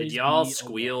always Did y'all be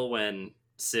squeal alone. when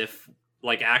Sif,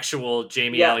 like actual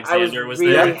Jamie Alexander, was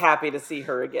really there? happy to see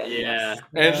her again. Yeah. Yes.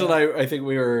 Angela and I think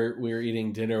we were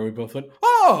eating dinner. We both went,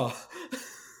 oh!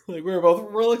 Like, we were both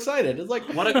real excited. It's like,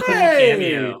 What a cool hey!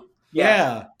 cameo.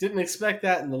 Yeah, didn't expect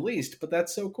that in the least, but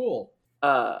that's so cool.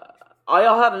 I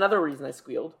had another reason I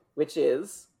squealed, which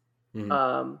is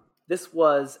this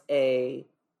was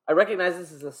I recognize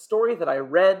this as a story that I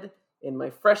read in my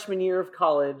freshman year of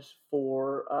college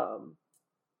for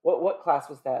what class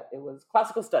was that? It was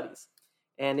classical studies.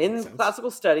 And in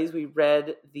classical studies, we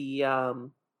read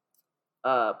the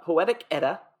Poetic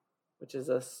Edda, which is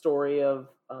a story of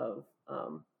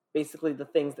basically the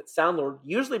things that Soundlord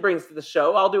usually brings to the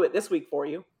show. I'll do it this week for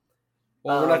you.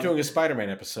 Well, we're not doing a Spider-Man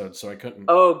episode, so I couldn't.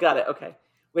 Oh, got it. Okay.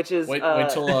 Which is wait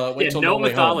till no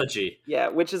mythology. Yeah,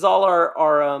 which is all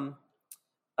our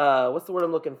what's the word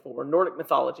I'm looking for? Nordic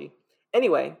mythology.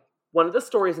 Anyway, one of the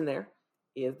stories in there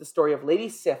is the story of Lady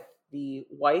Sif, the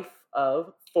wife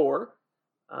of Thor,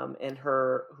 and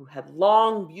who had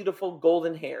long, beautiful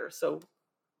golden hair. So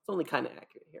it's only kind of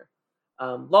accurate here.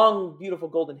 Long, beautiful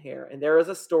golden hair. And there is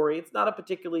a story. It's not a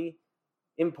particularly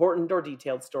important or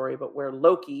detailed story, but where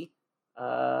Loki,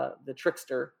 the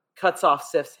trickster, cuts off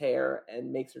Sif's hair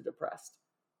and makes her depressed.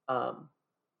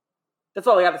 That's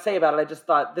all I got to say about it. I just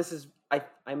thought this is,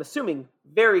 I'm assuming,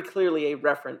 very clearly a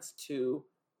reference to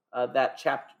that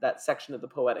section of the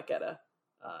Poetic Edda.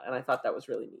 And I thought that was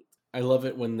really neat. I love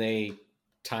it when they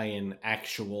tie in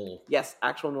actual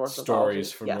Norse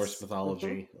stories from Yes. Norse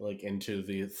mythology, like into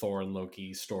the Thor and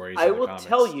Loki stories. I will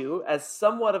tell you, as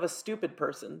somewhat of a stupid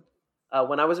person,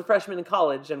 when I was a freshman in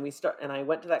college and I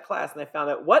went to that class and I found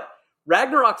out, what?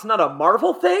 Ragnarok's not a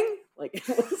Marvel thing? Like,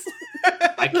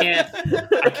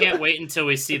 I can't wait until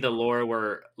we see the lore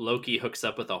where Loki hooks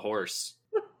up with a horse.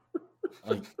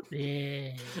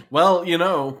 Yeah. Well,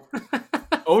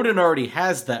 Odin already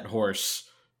has that horse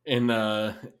in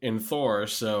Thor,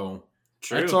 so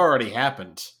that's already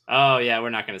happened. Oh yeah, we're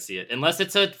not going to see it unless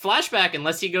it's a flashback.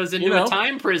 Unless he goes into a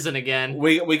time prison again.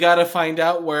 We got to find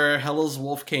out where Hela's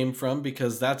wolf came from,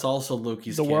 because that's also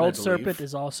Loki's. The kid, world serpent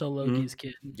is also Loki's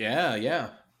kid. Yeah.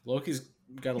 Loki's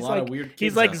got a lot of weird kids.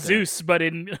 He's like out Zeus, but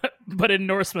in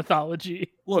Norse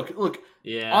mythology. Look.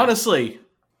 Yeah. Honestly,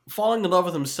 falling in love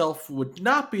with himself would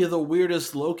not be the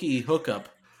weirdest Loki hookup.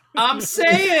 I'm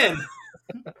saying.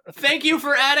 Thank you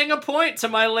for adding a point to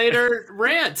my later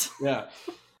rant. Yeah.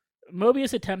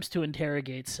 Mobius attempts to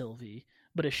interrogate Sylvie,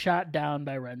 but is shot down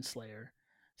by Renslayer,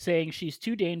 saying she's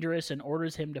too dangerous and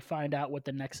orders him to find out what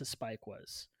the Nexus spike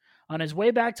was. On his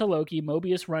way back to Loki,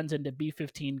 Mobius runs into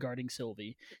B-15 guarding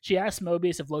Sylvie. She asks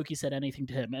Mobius if Loki said anything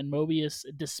to him, and Mobius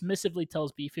dismissively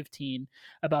tells B-15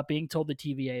 about being told the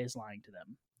TVA is lying to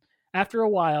them. After a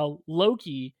while,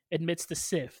 Loki admits to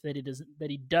Sif that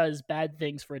he does bad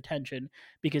things for attention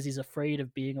because he's afraid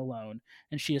of being alone,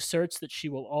 and she asserts that he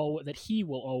will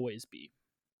always be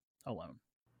alone.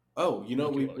 Oh,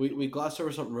 we glossed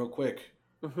over something real quick.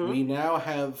 Mm-hmm. We now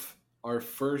have our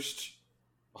first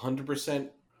 100%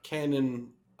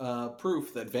 canon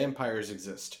proof that vampires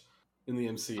exist in the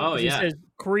MCU. Oh yeah, it says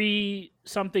Kree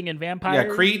something and vampires.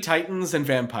 Yeah, Kree, Titans, and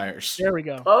vampires. There we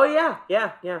go. Oh yeah.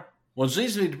 Well, it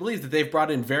leads me to believe that they've brought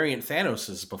in variant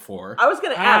Thanoses before. I was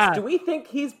going to ask, do we think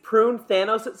he's pruned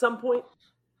Thanos at some point?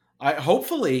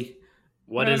 Hopefully.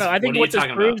 No. I think what this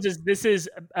proves is this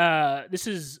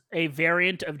is a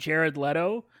variant of Jared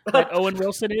Leto that Owen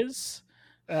Wilson is.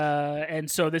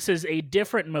 And so this is a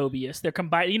different Mobius. They're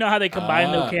combined. You know how they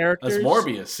combine their characters? That's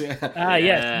Morbius. Yeah.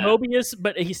 Yes, Mobius.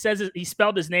 But he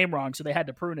spelled his name wrong, so they had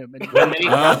to prune him.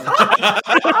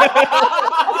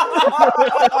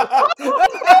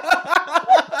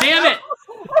 Damn it!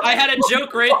 I had a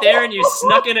joke right there, and you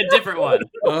snuck in a different one.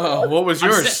 What was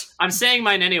yours? I'm saying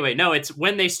mine anyway. No, it's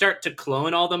when they start to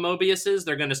clone all the Mobiuses,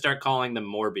 they're going to start calling them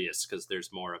Morbius because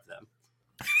there's more of them.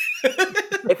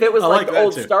 If it was like the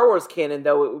old too. Star Wars canon,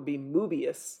 though, it would be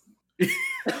Mobius.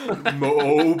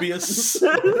 Mobius.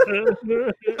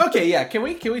 Okay, yeah. Can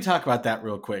we talk about that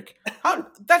real quick?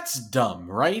 That's dumb,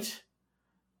 right?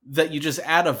 That you just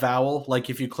add a vowel. Like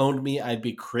if you cloned me, I'd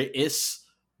be Chris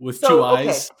with two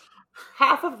eyes.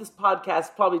 half of this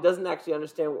podcast probably doesn't actually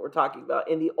understand what we're talking about.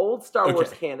 In the old Star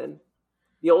Wars canon,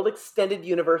 the old extended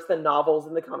universe, the novels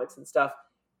and the comics and stuff,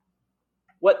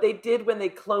 what they did when they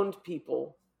cloned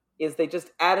people is they just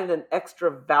added an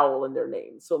extra vowel in their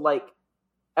name. So, like,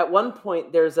 at one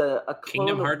point, there's a clone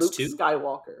Kingdom of Hearts Luke 2?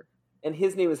 Skywalker, and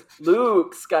his name is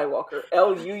Luke Skywalker,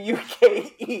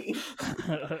 Luuke.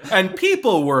 And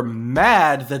people were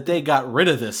mad that they got rid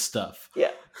of this stuff.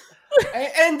 Yeah.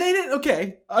 And they didn't.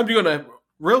 Okay, I'm going to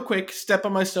real quick step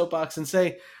on my soapbox and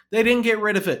say they didn't get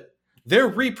rid of it. They're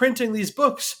reprinting these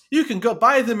books. You can go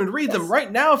buy them and read them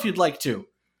right now if you'd like to.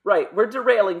 Right, we're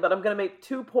derailing, but I'm going to make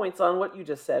 2 points on what you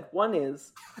just said. One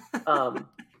is,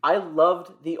 I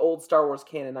loved the old Star Wars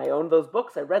canon. I owned those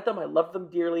books. I read them. I loved them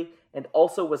dearly, and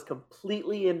also was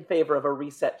completely in favor of a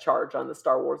reset charge on the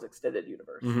Star Wars extended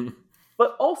universe. Mm-hmm.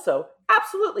 But also,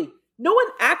 absolutely, no one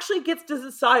actually gets to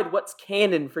decide what's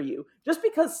canon for you. Just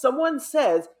because someone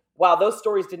says, wow, those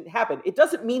stories didn't happen, it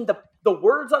doesn't mean the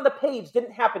words on the page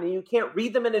didn't happen and you can't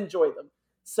read them and enjoy them.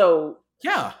 So,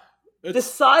 yeah.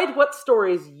 Decide what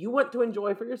stories you want to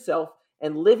enjoy for yourself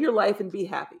and live your life and be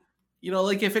happy. You know,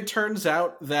 like if it turns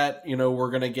out that, you know, we're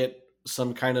going to get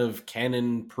some kind of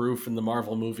canon proof in the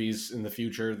Marvel movies in the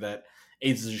future that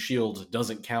Agents of S.H.I.E.L.D.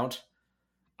 doesn't count,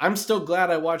 I'm still glad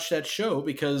I watched that show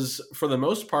because for the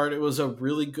most part, it was a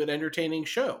really good, entertaining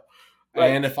show.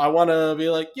 Right. And if I want to be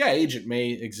like, yeah, Agent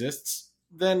May exists,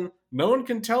 then no one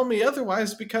can tell me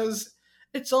otherwise because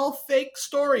it's all fake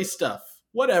story stuff.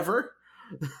 Whatever.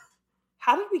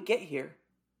 How did we get here?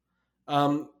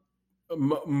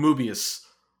 Mobius.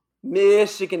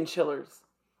 Michigan chillers.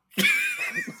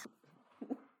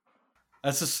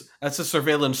 That's a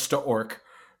surveillance stork.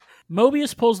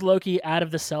 Mobius pulls Loki out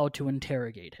of the cell to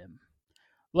interrogate him.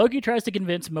 Loki tries to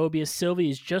convince Mobius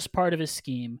Sylvie is just part of his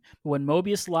scheme, but when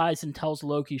Mobius lies and tells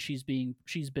Loki she's been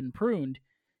pruned,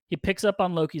 he picks up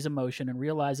on Loki's emotion and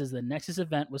realizes the Nexus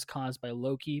event was caused by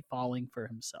Loki falling for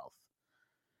himself.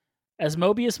 As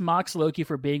Mobius mocks Loki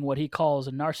for being what he calls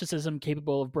a narcissism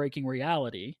capable of breaking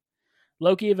reality,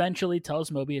 Loki eventually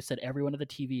tells Mobius that everyone at the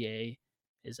TVA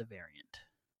is a variant.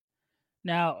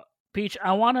 Now, Peach,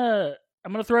 I'm going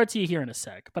to throw it to you here in a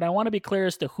sec, but I want to be clear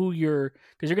as to because you're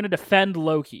going to defend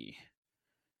Loki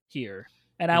here.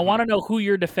 And I want to know who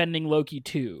you're defending Loki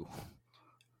to.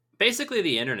 Basically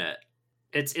the internet.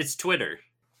 It's Twitter.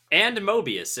 And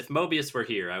Mobius. If Mobius were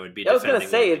here, I would be defending I was going to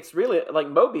say, Loki. It's really, like,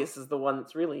 Mobius is the one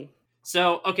that's really...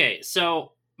 So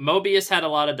Mobius had a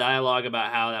lot of dialogue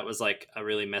about how that was like a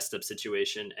really messed up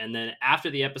situation. And then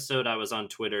after the episode, I was on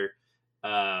Twitter,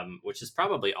 which is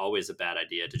probably always a bad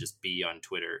idea to just be on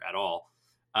Twitter at all.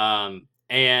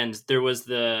 And there was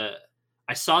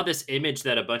I saw this image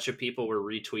that a bunch of people were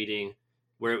retweeting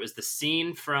where it was the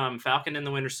scene from Falcon and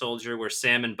the Winter Soldier where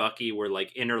Sam and Bucky were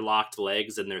like interlocked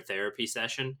legs in their therapy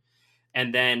session.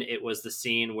 And then it was the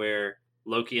scene where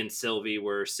Loki and Sylvie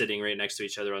were sitting right next to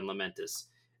each other on Lamentus.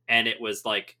 And it was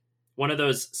like one of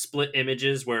those split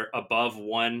images where above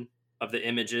one of the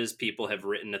images, people have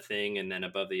written a thing and then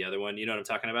above the other one, you know what I'm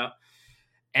talking about?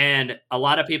 And a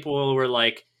lot of people were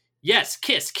like, yes,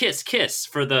 kiss, kiss, kiss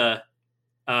for the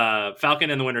Falcon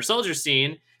and the Winter Soldier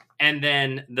scene. And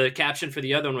then the caption for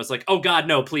the other one was like, oh God,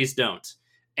 no, please don't.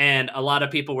 And a lot of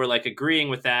people were like agreeing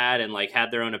with that and like had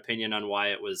their own opinion on why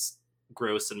it was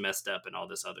gross and messed up and all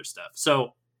this other stuff.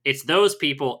 So it's those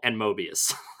people and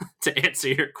Mobius to answer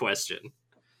your question.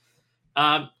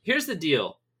 Here's the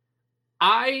deal.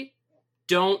 I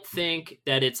don't think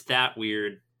that it's that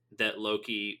weird that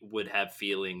Loki would have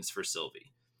feelings for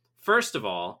Sylvie. First of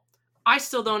all, I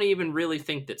still don't even really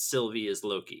think that Sylvie is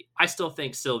Loki. I still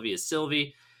think Sylvie is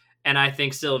Sylvie, and I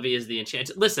think Sylvie is the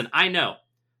Enchanted. Listen, I know,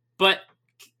 but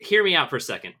hear me out for a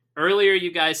second. Earlier,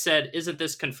 you guys said, isn't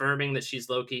this confirming that she's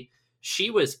Loki? She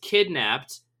was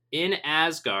kidnapped in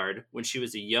Asgard when she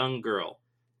was a young girl.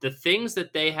 The things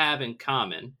that they have in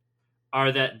common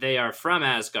are that they are from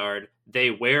Asgard,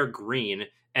 they wear green,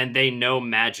 and they know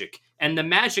magic. And the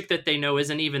magic that they know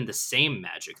isn't even the same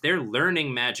magic. They're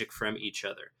learning magic from each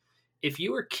other. If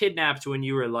you were kidnapped when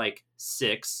you were like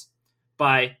 6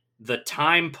 by the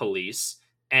Time Police,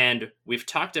 and we've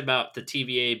talked about the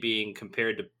TVA being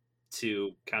compared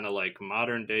to kind of like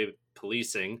modern day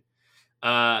policing,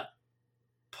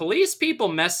 police people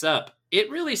mess up. It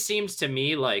really seems to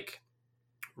me like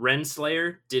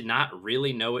Renslayer did not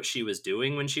really know what she was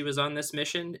doing when she was on this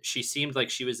mission. She seemed like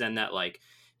she was in that like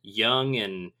young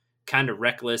and kind of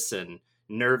reckless and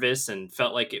nervous and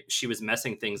felt like she was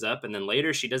messing things up. And then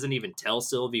later she doesn't even tell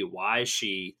Sylvie why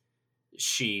she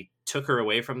took her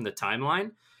away from the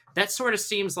timeline. That sort of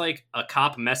seems like a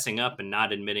cop messing up and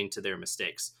not admitting to their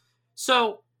mistakes.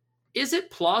 So is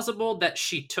it plausible that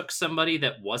she took somebody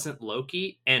that wasn't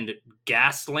Loki and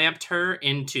gaslamped her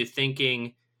into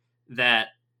thinking that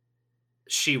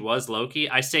she was Loki?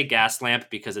 I say gaslamp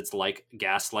because it's like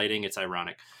gaslighting. It's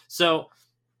ironic. So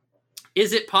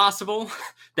is it possible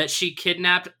that she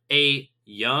kidnapped a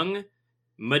young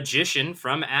magician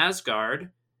from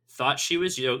Asgard, thought she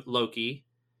was Loki,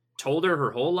 told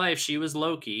her whole life she was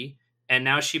Loki, and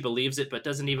now she believes it but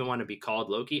doesn't even want to be called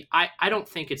Loki? I don't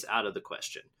think it's out of the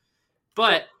question.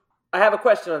 But I have a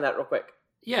question on that real quick.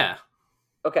 Yeah.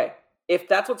 Okay. If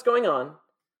that's what's going on,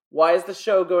 why is the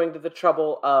show going to the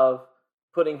trouble of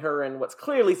putting her in what's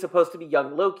clearly supposed to be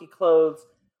young Loki clothes?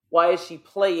 Why is she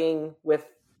playing with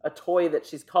a toy that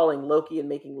she's calling Loki and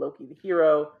making Loki the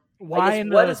hero? What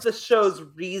is the show's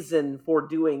reason for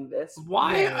doing this?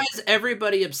 Why is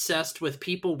everybody obsessed with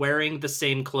people wearing the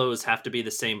same clothes have to be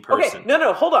the same person? Okay,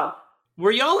 no, hold on.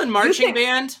 Were y'all in marching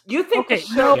band? You think the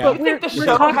show,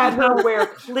 had her wear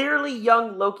clearly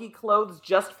young Loki clothes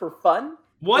just for fun?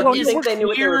 What is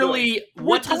clearly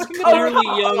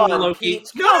young Loki? Peach.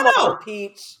 No.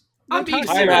 Peach.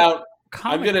 Time out.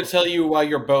 I'm going to tell you why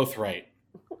you're both right.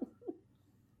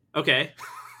 Okay.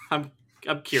 I'm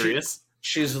curious.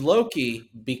 She's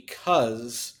Loki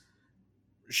because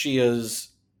she is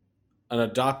an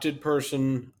adopted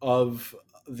person of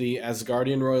the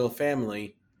Asgardian royal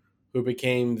family who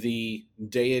became the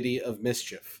deity of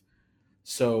mischief.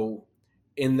 So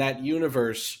in that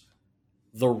universe,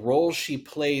 the role she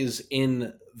plays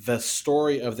in the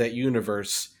story of that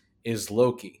universe is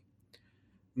Loki.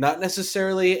 Not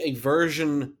necessarily a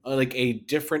version, like a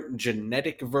different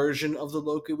genetic version of the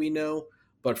Loki we know,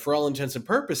 but for all intents and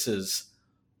purposes,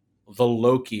 the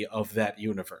Loki of that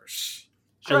universe.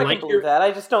 Sure, I can believe that.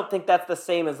 I just don't think that's the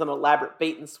same as an elaborate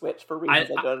bait and switch for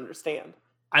reasons I don't understand.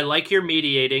 I like your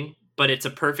mediating, but it's a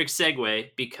perfect segue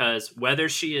because whether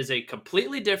she is a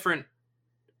completely different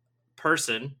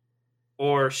person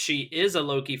or she is a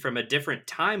Loki from a different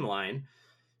timeline,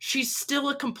 she's still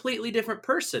a completely different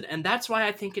person. And that's why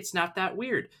I think it's not that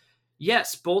weird.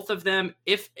 Yes, both of them,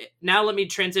 now let me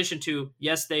transition to,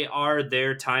 yes, they are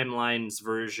their timeline's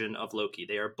version of Loki.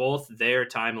 They are both their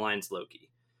timeline's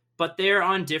Loki. But they're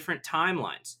on different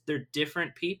timelines. They're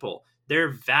different people.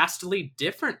 They're vastly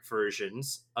different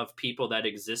versions of people that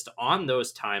exist on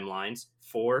those timelines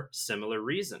for similar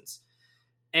reasons.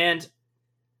 And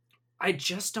I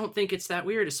just don't think it's that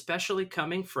weird, especially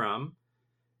coming from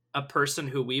a person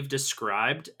who we've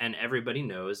described and everybody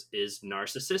knows is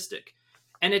narcissistic.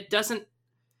 And it doesn't,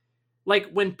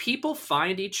 like, when people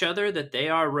find each other that they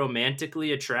are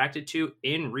romantically attracted to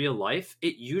in real life,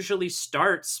 it usually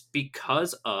starts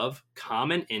because of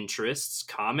common interests,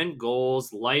 common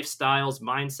goals, lifestyles,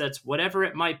 mindsets, whatever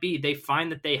it might be. They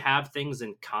find that they have things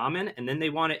in common and then they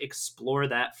want to explore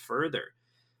that further.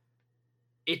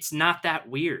 It's not that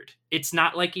weird. It's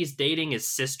not like he's dating his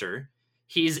sister.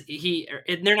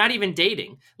 And they're not even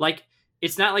dating. Like,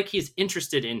 it's not like he's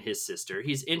interested in his sister.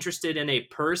 He's interested in a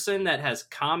person that has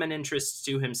common interests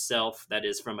to himself, that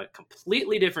is from a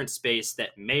completely different space,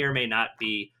 that may or may not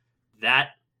be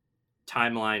that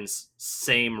timeline's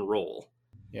same role.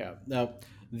 Yeah. Now,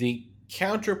 the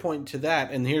counterpoint to that,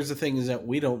 and here's the thing, is that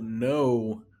we don't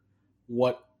know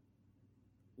what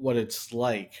it's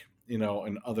like, in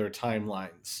other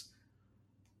timelines.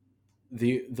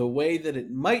 The way that it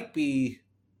might be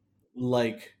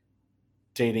like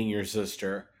dating your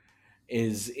sister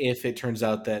is if it turns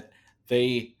out that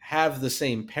they have the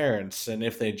same parents, and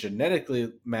if they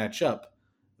genetically match up,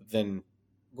 then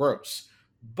gross.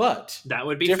 But that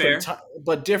would be fair.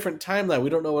 But different timeline. We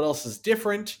don't know what else is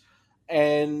different,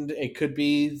 and it could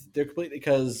be they're completely,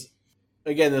 because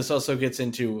again, this also gets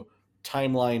into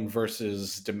timeline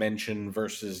versus dimension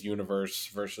versus universe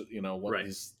versus what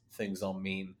these things all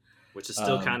mean, which is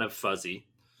still kind of fuzzy.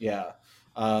 Yeah.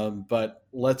 But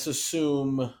let's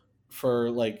assume for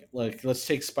like let's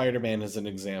take Spider-Man as an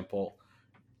example.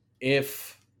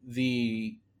 If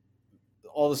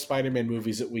all the Spider-Man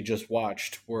movies that we just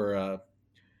watched were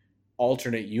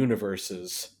alternate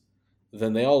universes,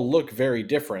 then they all look very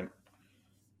different.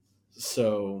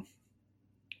 So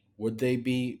would they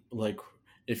be like,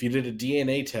 if you did a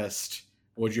DNA test,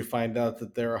 would you find out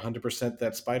that they're 100%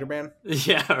 that Spider-Man?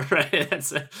 Yeah, right.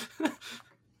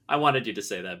 I wanted you to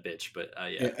say that, bitch, but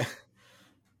yeah.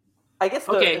 I guess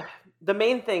the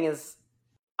main thing is,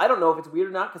 I don't know if it's weird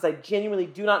or not, because I genuinely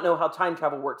do not know how time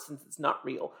travel works since it's not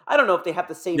real. I don't know if they have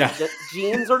the same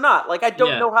genes or not. Like, I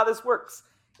don't know how this works.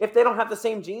 If they don't have the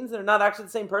same genes and they're not actually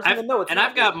the same person, then no, it's not. And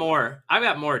I've got more. I've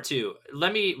got more, too.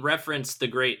 Let me reference the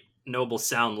great noble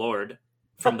Sound Lord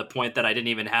from the point that I didn't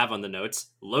even have on the notes.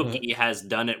 Loki has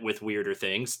done it with weirder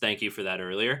things. Thank you for that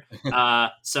earlier.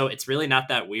 So it's really not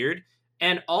that weird.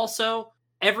 And also,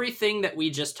 everything that we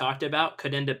just talked about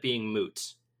could end up being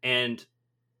moot. And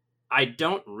I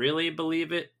don't really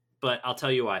believe it, but I'll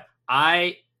tell you why.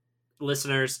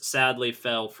 Listeners, sadly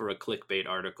fell for a clickbait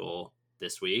article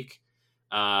this week.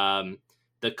 The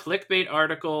clickbait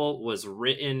article was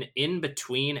written in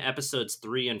between episodes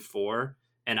 3 and 4,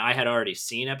 and I had already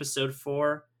seen episode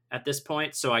 4 at this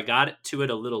point, so I got to it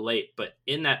a little late. But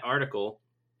in that article,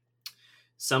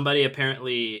 somebody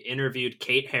apparently interviewed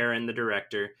Kate Herron, the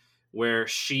director, where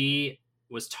she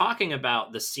was talking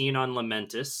about the scene on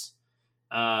Lamentis,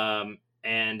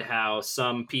 and how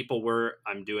some people were,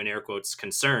 I'm doing air quotes,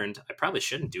 concerned. I probably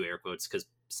shouldn't do air quotes because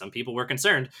some people were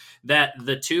concerned that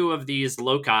the two of these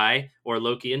Loki, or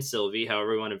Loki and Sylvie,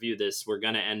 however you want to view this, were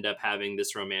going to end up having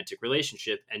this romantic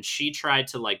relationship. And she tried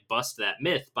to like bust that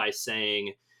myth by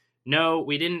saying, no,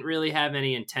 we didn't really have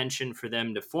any intention for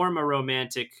them to form a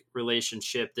romantic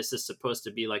relationship. This is supposed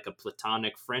to be like a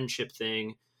platonic friendship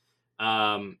thing.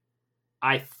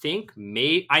 I think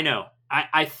maybe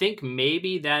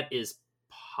that is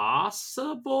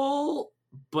possible,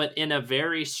 but in a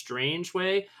very strange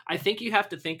way. I think you have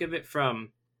to think of it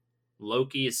from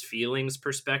Loki's feelings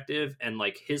perspective and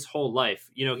like his whole life.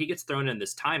 You know, he gets thrown in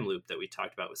this time loop that we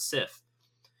talked about with Sif,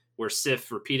 where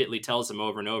Sif repeatedly tells him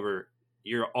over and over,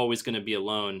 you're always going to be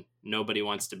alone. Nobody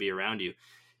wants to be around you.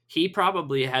 He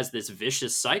probably has this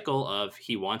vicious cycle of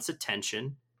he wants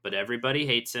attention, but everybody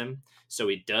hates him. So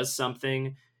he does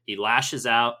something, he lashes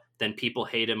out, then people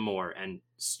hate him more, and,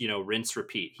 you know, rinse,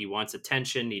 repeat. He wants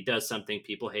attention, he does something,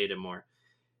 people hate him more.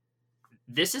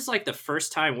 This is like the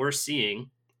first time we're seeing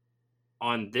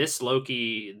on this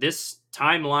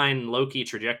timeline Loki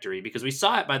trajectory, because we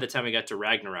saw it by the time we got to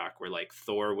Ragnarok, where like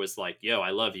Thor was like, yo, I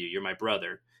love you, you're my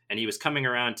brother. And he was coming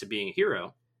around to being a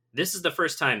hero. This is the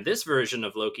first time this version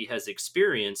of Loki has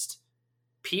experienced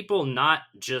people not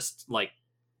just like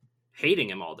hating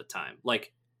him all the time.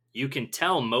 Like, you can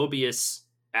tell Mobius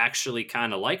actually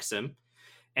kind of likes him,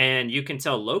 and you can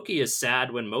tell Loki is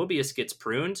sad when Mobius gets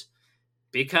pruned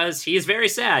because he's very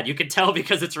sad. You can tell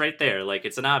because it's right there. Like,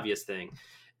 it's an obvious thing.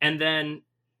 And then,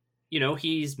 you know,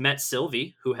 he's met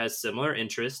Sylvie, who has similar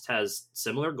interests, has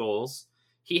similar goals.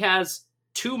 He has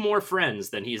 2 more friends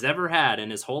than he's ever had in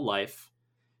his whole life,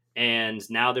 and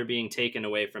now they're being taken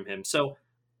away from him. So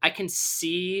I can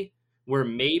see where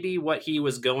maybe what he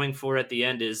was going for at the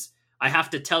end is, I have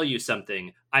to tell you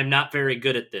something. I'm not very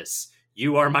good at this.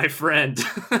 You are my friend.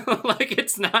 Like,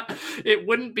 it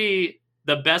wouldn't be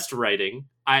the best writing.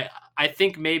 I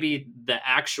think maybe the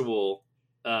actual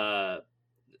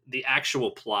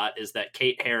plot is that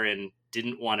Kate Herron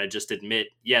didn't want to just admit,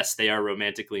 yes, they are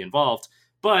romantically involved,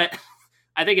 but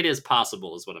I think it is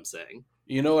possible, is what I'm saying.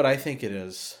 You know what I think it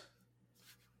is?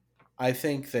 I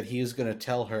think that he's going to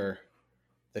tell her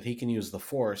that he can use the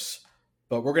Force,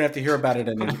 but we're going to have to hear about it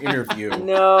in an interview.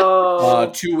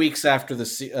 No. 2 weeks after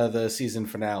the season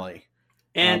finale.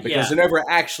 And because they're never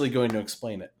actually going to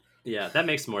explain it. Yeah, that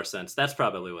makes more sense. That's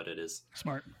probably what it is.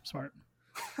 Smart.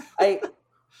 I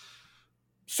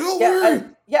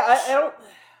don't.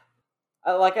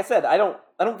 Like I said, I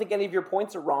don't think any of your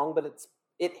points are wrong, but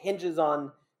it hinges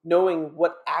on knowing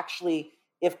what actually,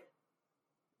 if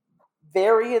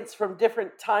variants from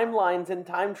different timelines in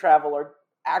time travel are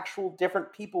actual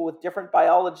different people with different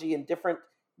biology and different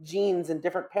genes and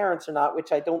different parents or not,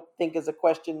 which I don't think is a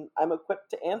question I'm equipped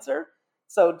to answer.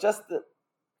 So just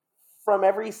from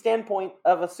every standpoint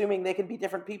of assuming they can be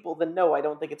different people, then no, I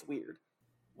don't think it's weird.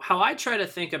 How I try to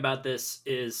think about this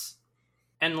is,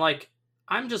 and like,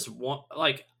 I'm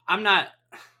not.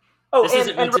 Oh,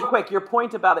 and real quick, your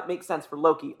point about it makes sense for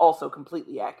Loki, also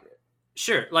completely accurate.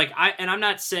 Sure. Like, I'm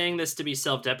not saying this to be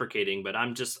self-deprecating, but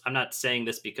I'm not saying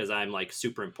this because I'm like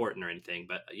super important or anything.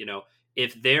 But, you know,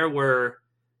 if there were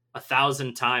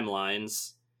 1,000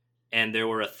 timelines and there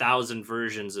were 1,000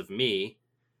 versions of me,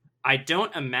 I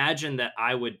don't imagine that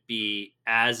I would be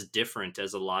as different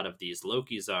as a lot of these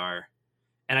Lokis are.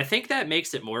 And I think that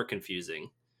makes it more confusing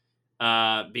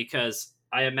because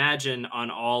I imagine on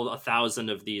all 1,000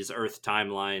 of these Earth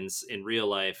timelines in real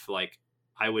life, like,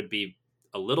 I would be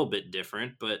a little bit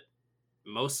different, but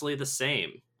mostly the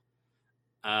same.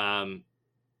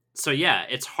 So yeah,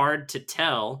 it's hard to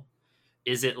tell.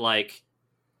 Is it like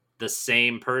the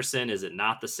same person? Is it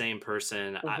not the same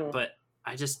person? Mm-hmm. But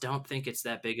I just don't think it's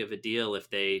that big of a deal if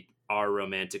they are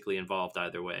romantically involved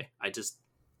either way. It's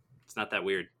not that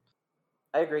weird.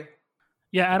 I agree.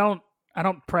 Yeah, I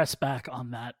don't press back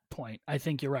on that point. I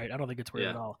think you're right. I don't think it's weird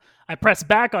at all. I press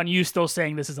back on you still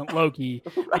saying this isn't Loki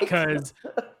Right. because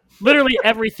Literally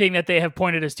everything that they have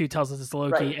pointed us to tells us it's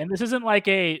Loki, Right. and this isn't like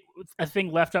a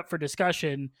thing left up for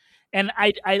discussion. And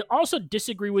I also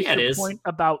disagree with your point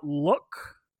about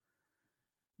look,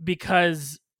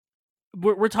 because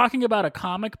we're talking about a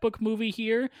comic book movie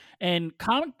here, and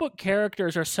comic book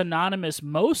characters are synonymous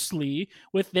mostly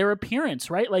with their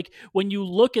appearance, right? Like when you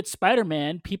look at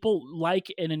Spider-Man, people like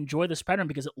and enjoy the Spider-Man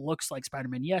because it looks like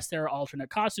Spider-Man. Yes, there are alternate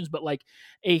costumes, but like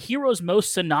a hero's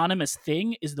most synonymous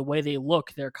thing is the way they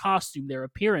look, their costume, their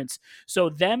appearance. So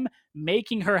them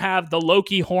making her have the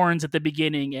Loki horns at the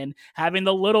beginning and having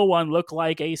the little one look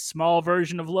like a small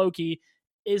version of Loki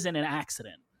isn't an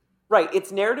accident. Right.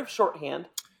 It's narrative shorthand.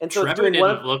 And so Trevor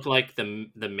didn't look like the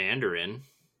Mandarin.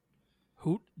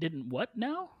 Who didn't what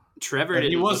now? Trevor He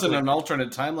didn't. wasn't look an like...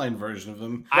 alternate timeline version of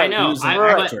him. I know. He was an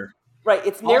actor. Right.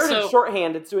 It's narrative Also-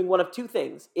 shorthand. It's doing one of two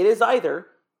things. It is either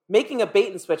making a bait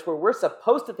and switch where we're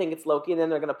supposed to think it's Loki, and then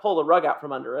they're going to pull the rug out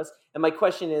from under us. And my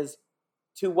question is,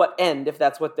 to what end, if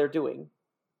that's what they're doing?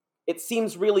 It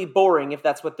seems really boring if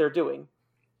that's what they're doing.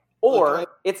 Or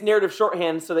it's narrative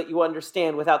shorthand so that you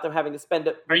understand without them having to spend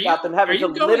it, without them having to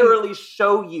literally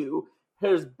show you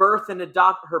her birth and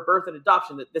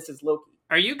adoption that this is Loki.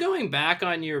 Are you going back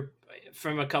on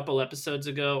from a couple episodes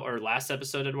ago or last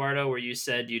episode, Eduardo, where you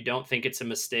said you don't think it's a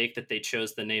mistake that they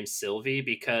chose the name Sylvie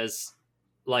because,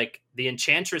 like, the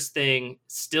Enchantress thing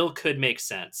still could make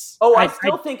sense? Oh, I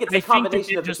still think it's a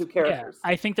combination of the two characters.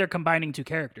 Yeah, I think they're combining two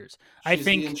characters. She's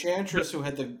the Enchantress who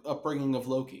had the upbringing of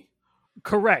Loki.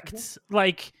 Correct. Mm-hmm.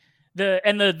 Like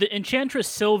the Enchantress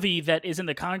Sylvie that is in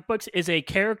the comic books is a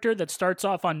character that starts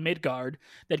off on Midgard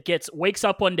that wakes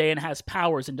up one day and has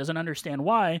powers and doesn't understand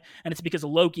why, and it's because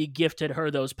Loki gifted her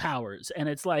those powers. And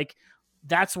it's like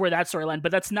that's where that storyline,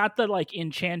 but that's not the like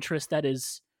Enchantress that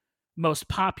is most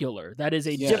popular. That is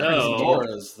a different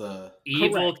the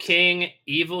Evil King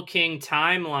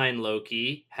timeline.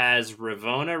 Loki has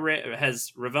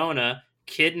Ravonna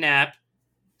kidnap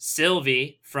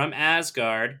Sylvie from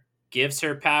Asgard, gives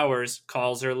her powers,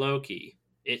 calls her Loki.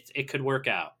 It could work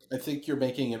out. I think you're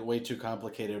making it way too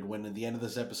complicated when at the end of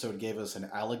this episode gave us an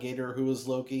alligator who was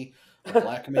Loki, a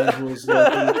black man who was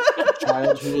Loki, a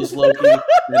child who was Loki, and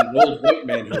an old white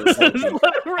man who was Loki.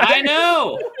 I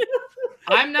know.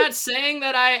 I'm not saying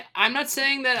that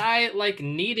I like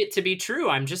need it to be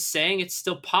true. I'm just saying it's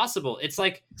still possible. It's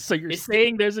like, so you're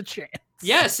saying there's a chance.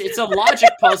 Yes, it's a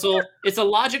logic puzzle. It's a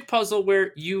logic puzzle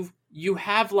where you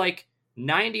have like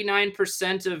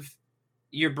 99% of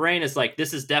your brain is like,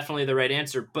 this is definitely the right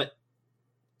answer, but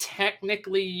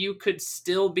technically you could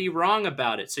still be wrong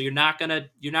about it. So you're not gonna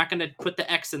put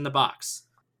the X in the box.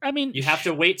 I mean, you have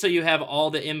to wait till you have all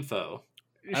the info.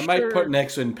 I might put an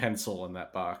X in pencil in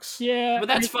that box. Yeah, but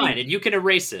that's fine, and you can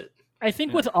erase it. I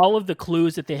think with all of the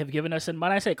clues that they have given us, and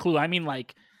when I say clue, I mean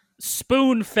like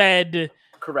spoon-fed.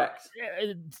 Correct.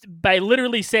 By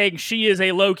literally saying she is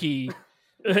a Loki,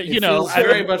 Feels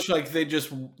very much like they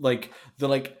just they're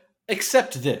like,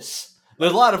 accept this.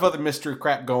 There's a lot of other mystery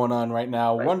crap going on right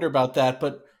now. Right. Wonder about that,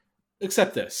 but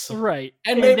accept this. Right.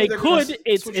 And they could.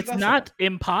 It's not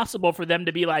impossible for them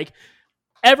to be like,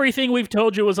 everything we've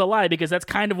told you was a lie, because that's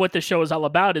kind of what the show is all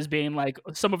about, is being like,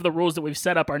 some of the rules that we've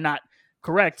set up are not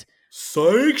correct.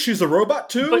 Psych, she's a robot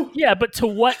too? But to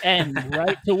what end,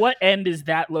 right? To what end is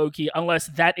that Loki, unless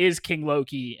that is King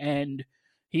Loki, and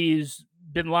he's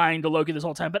been lying to Loki this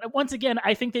whole time? But once again,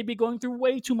 I think they'd be going through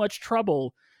way too much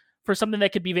trouble for something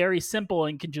that could be very simple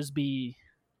and can just be...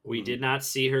 We did not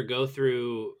see her go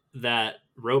through that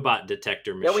robot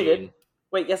detector machine. Yeah, we did.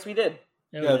 Wait, yes, we did.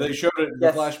 Yeah, they showed it in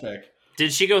the flashback.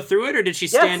 Did she go through it, or did she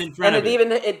stand in front of it?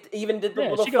 And it even did the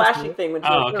little flashing thing when she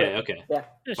went through it. Okay. Yeah.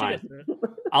 Fine.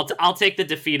 I'll take the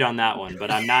defeat on that one, but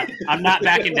I'm not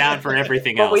backing down for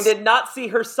everything else. But we did not see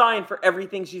her sign for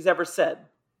everything she's ever said.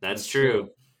 That's true.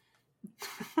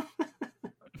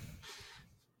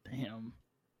 Damn.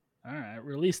 All right,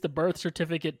 release the birth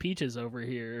certificate Peaches over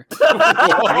here.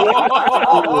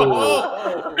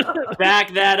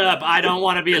 Back that up. I don't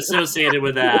want to be associated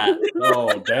with that.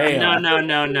 Oh, damn.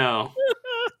 No.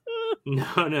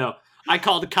 No. I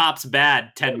called the cops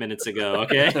bad 10 minutes ago,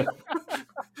 okay?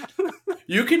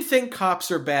 You can think cops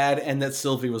are bad and that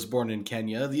Sylvie was born in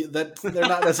Kenya. They're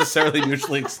not necessarily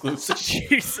mutually exclusive.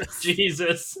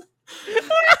 Jesus.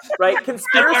 Right?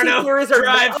 Conspiracy theories are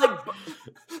not like...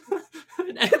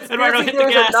 Conspiracy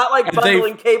theories are not like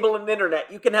bundling cable and the internet.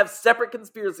 You can have separate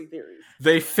conspiracy theories.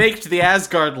 They faked the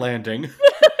Asgard landing.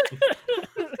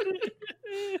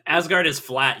 Asgard is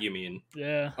flat, you mean?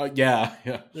 Yeah.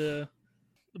 Yeah.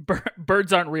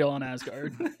 Birds aren't real on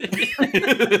Asgard.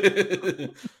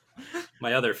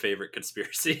 My other favorite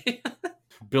conspiracy.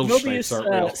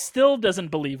 Mobius still doesn't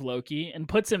believe Loki and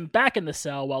puts him back in the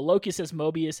cell while Loki says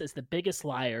Mobius is the biggest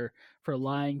liar for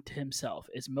lying to himself.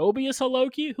 Is Mobius a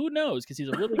Loki? Who knows? Because he's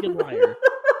a really good liar.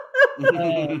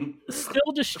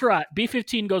 Still distraught,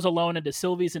 B-15 goes alone into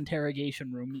Sylvie's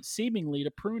interrogation room, seemingly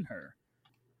to prune her.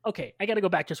 Okay, I got to go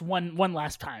back just one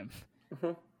last time.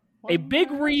 Mm-hmm. A big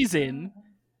reason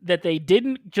that they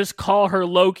didn't just call her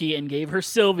Loki and gave her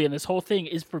Sylvie and this whole thing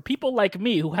is for people like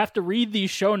me who have to read these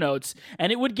show notes,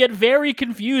 and it would get very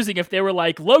confusing if they were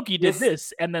like, Loki did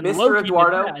this, and then Mr. Loki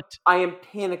Eduardo, did that. I am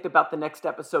panicked about the next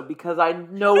episode because I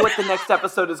know what the next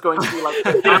episode is going to be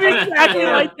like. I'm exactly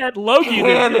like that. Loki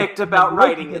panicked about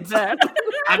writing it.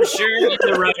 I'm sure in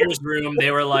the writers' room they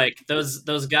were like,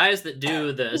 those guys that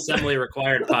do the Assembly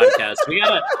Required podcast. We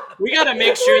gotta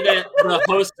make sure that the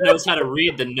host knows how to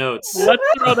read the notes. Let's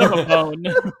throw them a bone.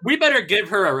 We better give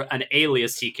her an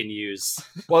alias he can use.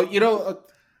 Well,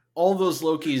 all those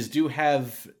Lokis do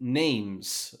have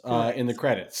names in the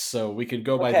credits, so we could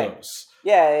go by those.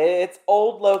 Yeah, it's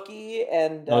old Loki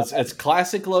and it's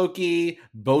classic Loki,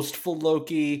 boastful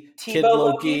Loki, T-Bo kid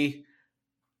Loki.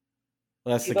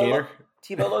 That's T-Bo the gator.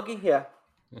 T-Bo Loki, yeah.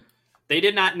 They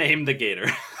did not name the gator.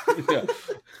 Yeah.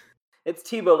 It's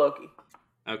T-Bo Loki.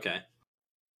 Okay.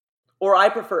 Or I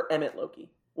prefer Emmett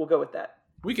Loki. We'll go with that.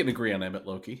 We can agree on Emmett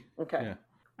Loki. Okay. Yeah.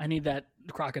 I need that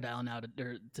crocodile now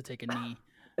to take a knee.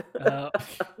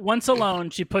 Once alone,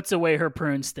 she puts away her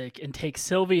prune stick and takes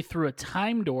Sylvie through a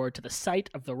time door to the site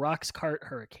of the Roxcart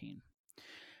hurricane.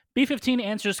 B-15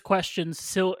 answers questions.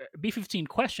 B-15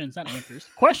 questions, not answers.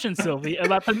 Questions Sylvie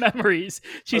about the memories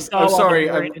she saw. I'm sorry,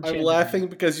 I'm laughing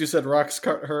because you said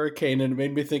Roxcart Hurricane and it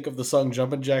made me think of the song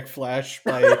Jumpin' Jack Flash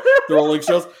by the Rolling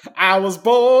Stones. I was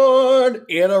born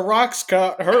in a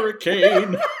Roxcart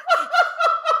Hurricane.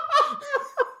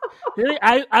 Really?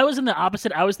 I was in the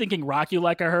opposite. I was thinking Rock You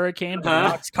Like a Hurricane,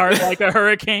 but Roxcart Like a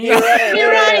Hurricane. Here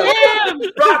I am!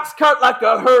 Roxcart Like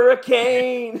a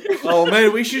Hurricane! Oh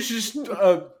man, we should just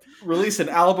release an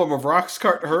album of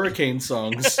Roxcart Hurricane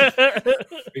songs.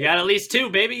 We got at least 2,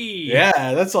 baby!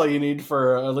 Yeah, that's all you need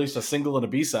for at least a single and a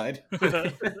B-side.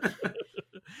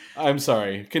 I'm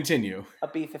sorry, continue. A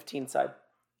B-15 side.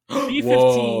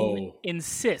 B-15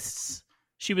 insists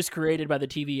she was created by the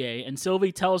TVA, and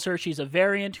Sylvie tells her she's a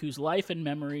variant whose life and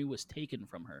memory was taken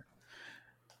from her.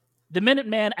 The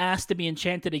Minuteman asks to be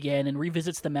enchanted again and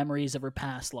revisits the memories of her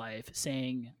past life,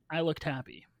 saying, I looked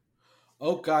happy.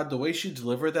 Oh god, the way she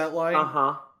delivered that line?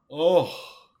 Uh-huh. Oh.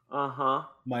 Uh-huh.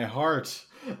 My heart.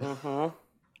 Uh-huh.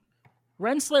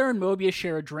 Renslayer and Mobius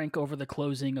share a drink over the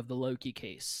closing of the Loki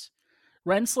case.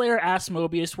 Renslayer asks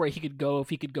Mobius where he could go if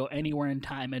he could go anywhere in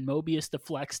time, and Mobius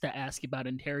deflects to ask about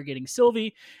interrogating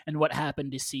Sylvie and what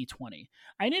happened to C-20.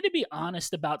 I need to be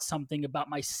honest about something about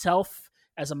myself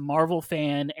as a Marvel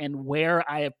fan and where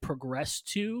I have progressed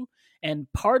to, and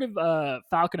part of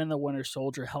Falcon and the Winter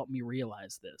Soldier helped me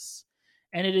realize this.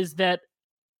 And it is that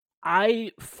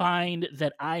I find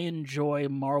that I enjoy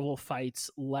Marvel fights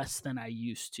less than I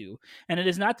used to. And it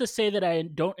is not to say that I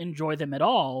don't enjoy them at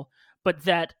all, but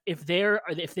that if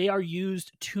they are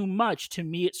used too much, to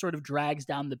me it sort of drags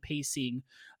down the pacing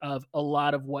of a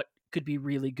lot of what could be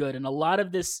really good. And a lot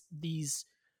of these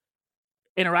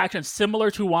interactions, similar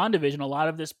to WandaVision, a lot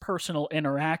of this personal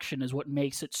interaction is what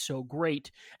makes it so great.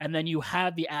 And then you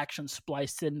have the action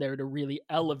spliced in there to really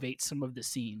elevate some of the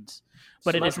scenes.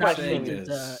 But it is not used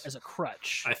as a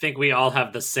crutch. I think we all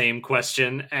have the same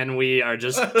question, and we are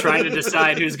just trying to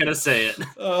decide who's going to say it.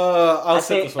 I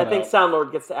think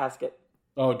Soundlord gets to ask it.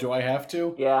 Oh, do I have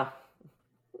to? Yeah.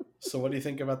 So what do you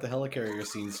think about the helicarrier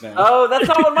scenes now? Oh, that's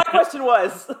not what my question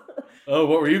was. Oh,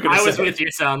 what were you going to say? I was with you,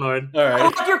 Soundlord. All right. I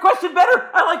like your question better.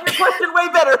 I like your question way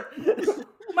better.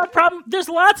 My problem, there's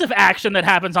lots of action that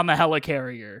happens on the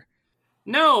helicarrier.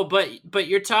 No, but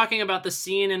you're talking about the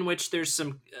scene in which there's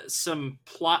some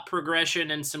plot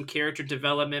progression and some character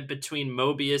development between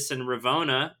Mobius and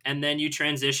Ravonna, and then you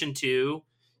transition to,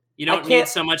 you don't need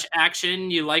so much action,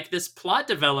 you like this plot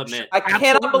development. I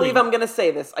cannot believe I'm going to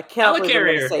say this. I cannot believe I'm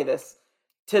going to say this.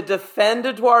 To defend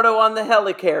Eduardo on the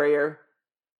helicarrier,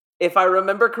 if I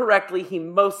remember correctly, he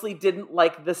mostly didn't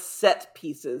like the set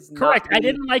pieces. Correct. I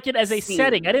didn't like it as a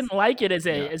setting. I didn't like it as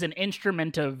an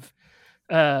instrument of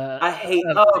I hate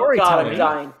God, I'm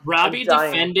dying. Robbie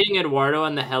defending Eduardo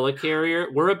on the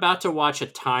helicarrier. We're about to watch a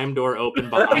time door open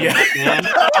behind us, man.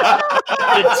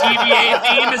 The TVA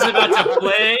theme is about to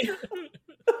play.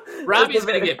 Robbie's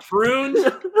gonna get pruned.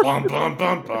 Bum, bum,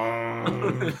 bum,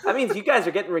 bum. That means you guys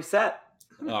are getting reset.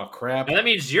 Oh crap! And that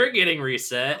means you're getting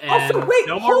reset. And also, wait,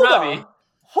 no more Robbie.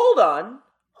 Hold on.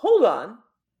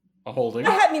 A holding.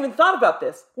 I hadn't even thought about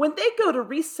this. When they go to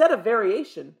reset a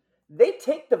variation, they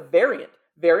take the variant.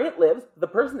 Variant lives, the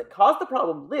person that caused the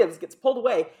problem lives, gets pulled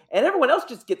away, and everyone else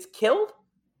just gets killed?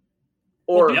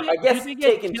 Or, I guess,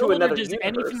 taken to another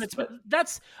universe.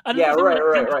 That's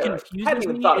another thing that confuses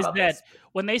me is that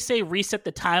when they say reset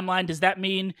the timeline, does that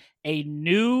mean a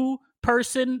new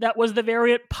person that was the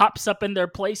variant pops up in their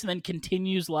place and then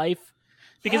continues life?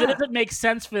 Because it doesn't make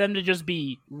sense for them to just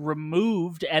be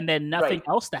removed and then nothing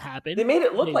else to happen. They made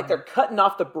it look like they're cutting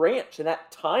off the branch and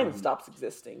that time stops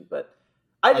existing. But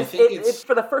I think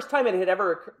for the first time it had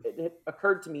ever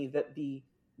occurred to me that the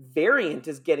variant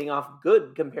is getting off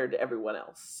good compared to everyone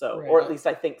else. So, or at least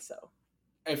I think so.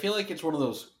 I feel like it's one of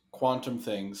those quantum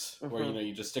things where,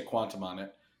 you just stick quantum on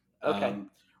it. Okay.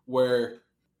 Where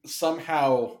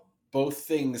somehow both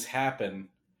things happen.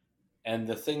 And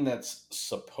the thing that's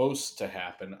supposed to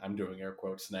happen, I'm doing air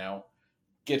quotes now,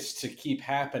 gets to keep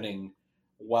happening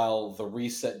while the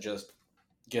reset just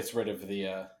gets rid of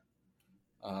the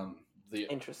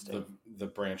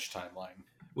branch timeline.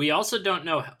 We also don't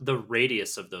know the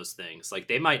radius of those things. Like,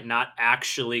 they might not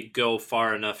actually go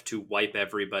far enough to wipe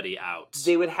everybody out.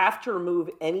 They would have to remove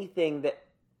anything that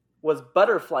was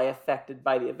butterfly affected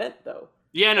by the event, though.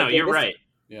 Yeah, no, you're right.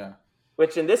 Yeah.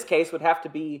 Which in this case would have to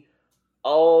be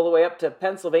all the way up to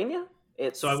Pennsylvania.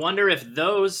 So I wonder if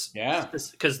those,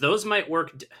 because those might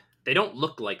work. They don't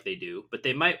look like they do, but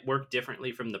they might work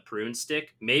differently from the prune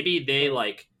stick. Maybe they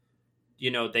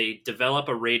they develop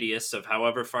a radius of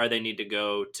however far they need to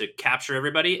go to capture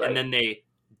everybody, and then they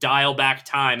dial back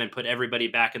time and put everybody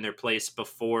back in their place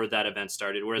before that event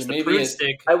started. Whereas the prune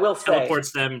stick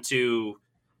teleports them to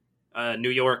New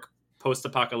York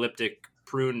post-apocalyptic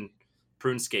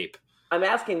prunescape. I'm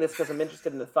asking this because I'm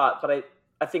interested in the thought, but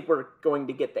I think we're going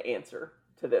to get the answer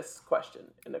to this question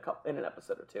in an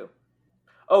episode or two.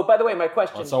 Oh, by the way, my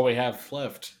question... That's all we have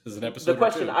left is an episode or two. The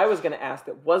question I was going to ask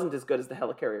that wasn't as good as the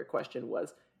helicarrier question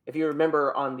was, if you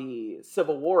remember on the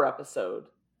Civil War episode...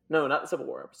 No, not the Civil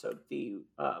War episode. The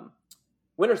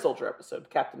Winter Soldier episode,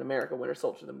 Captain America, Winter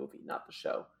Soldier, the movie, not the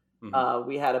show. Mm-hmm.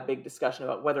 We had a big discussion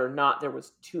about whether or not there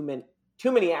was too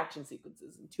many action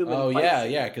sequences and too many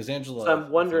fights. Because Angela... So I'm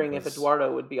wondering if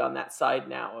Eduardo would be on that side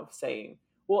now of saying,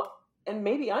 well, and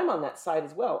maybe I'm on that side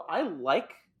as well. I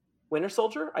like Winter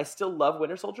Soldier. I still love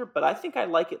Winter Soldier, but I think I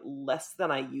like it less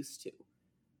than I used to.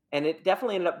 And it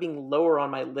definitely ended up being lower on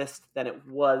my list than it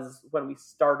was when we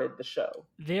started the show.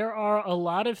 There are a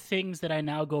lot of things that I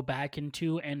now go back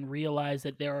into and realize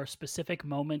that there are specific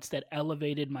moments that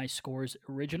elevated my scores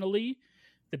originally.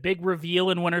 The big reveal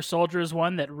in Winter Soldier is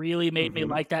one that really made me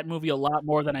like that movie a lot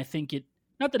more than I think it,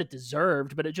 not that it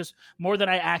deserved, but it just more than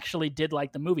I actually did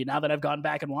like the movie. Now that I've gone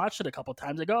back and watched it a couple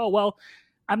times, I go, oh, well,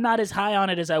 I'm not as high on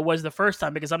it as I was the first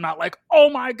time because I'm not like, oh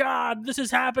my God, this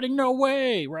is happening. No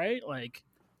way. Right? Like,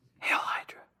 Hail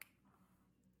Hydra.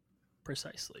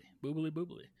 Precisely. Boobly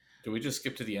boobly. Do we just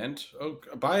skip to the end? Oh,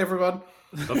 bye, everyone.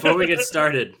 Before we get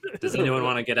started, does anyone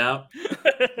want to get out?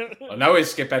 Well, now we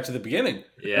skip back to the beginning.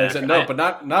 Yeah. Said,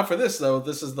 but not for this, though.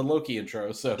 This is the Loki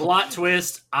intro. So plot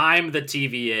twist, I'm the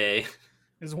TVA.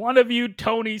 Is one of you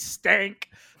Tony Stank?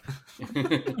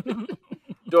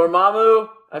 Dormammu,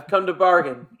 I've come to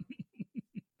bargain.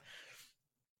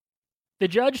 The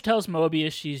judge tells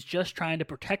Mobius she's just trying to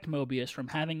protect Mobius from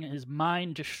having his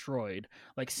mind destroyed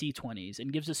like C-20s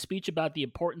and gives a speech about the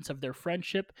importance of their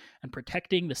friendship and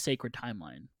protecting the sacred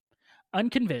timeline.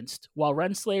 Unconvinced, while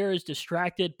Renslayer is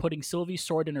distracted putting Sylvie's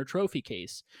sword in her trophy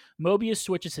case, Mobius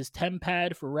switches his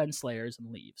TemPad for Renslayer's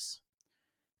and leaves.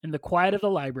 In the quiet of the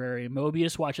library,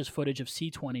 Mobius watches footage of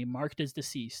C-20 marked as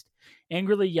deceased,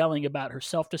 angrily yelling about her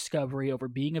self-discovery over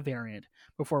being a variant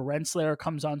before Renslayer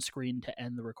comes on screen to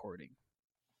end the recording.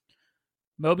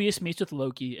 Mobius meets with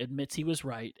Loki, admits he was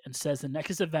right, and says the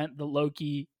next event the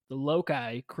Loki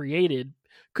created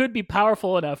could be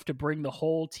powerful enough to bring the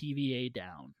whole TVA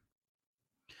down.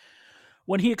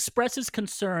 When he expresses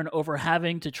concern over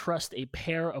having to trust a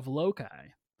pair of Loki,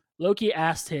 Loki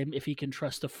asks him if he can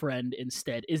trust a friend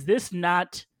instead. Is this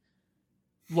not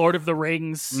Lord of the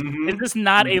Rings? Mm-hmm. Is this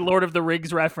not a Lord of the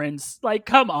Rings reference? Like,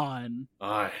 come on.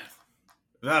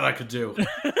 That I could do.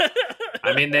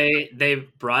 I mean, they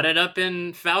brought it up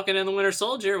in Falcon and the Winter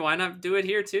Soldier. Why not do it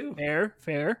here, too?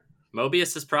 Fair.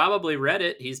 Mobius has probably read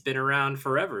it. He's been around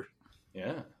forever.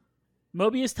 Yeah.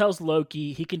 Mobius tells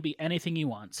Loki he can be anything he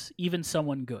wants, even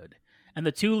someone good. And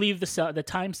the two leave the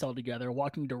time cell together,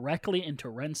 walking directly into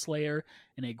Renslayer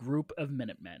and a group of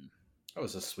Minutemen. That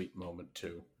was a sweet moment,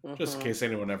 too. Mm-hmm. Just in case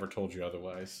anyone ever told you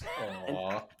otherwise.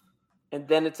 Aww. And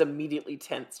then it's immediately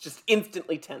tense. Just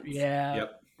instantly tense. Yeah.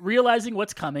 Yep. Realizing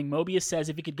what's coming, Mobius says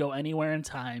if he could go anywhere in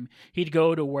time, he'd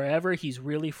go to wherever he's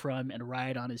really from and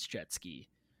ride on his jet ski.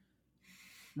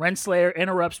 Renslayer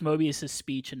interrupts Mobius'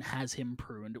 speech and has him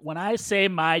pruned. When I say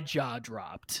my jaw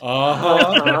dropped.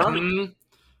 On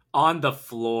the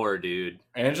floor, dude.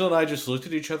 Angela and I just looked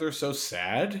at each other so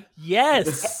sad.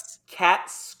 Yes. Cat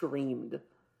screamed.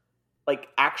 Like,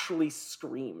 actually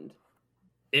screamed.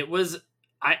 It was...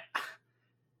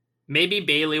 Maybe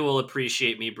Bailey will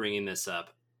appreciate me bringing this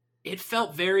up. It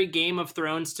felt very Game of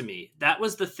Thrones to me. That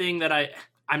was the thing that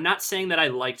I'm not saying that I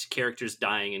liked characters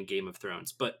dying in Game of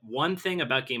Thrones, but one thing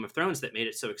about Game of Thrones that made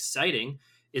it so exciting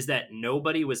is that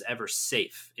nobody was ever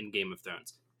safe in Game of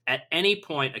Thrones. At any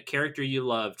point, a character you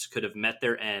loved could have met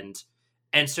their end.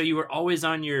 And so you were always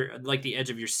on the edge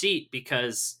of your seat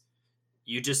because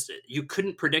you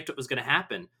couldn't predict what was going to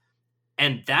happen.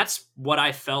 And that's what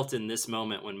I felt in this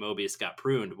moment when Mobius got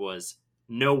pruned was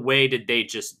no way did they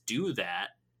just do that.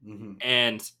 Mm-hmm.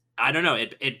 And I don't know,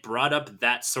 it brought up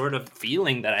that sort of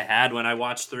feeling that I had when I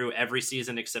watched through every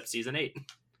season except season 8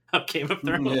 of Game of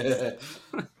Thrones. Yeah.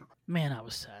 Man, I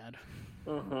was sad.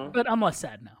 Mm-hmm. But I'm less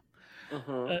sad now.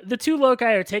 Mm-hmm. The two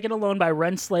loci are taken alone by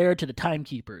Renslayer to the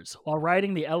Timekeepers. While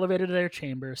riding the elevator to their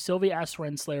chamber, Sylvie asks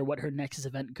Renslayer what her next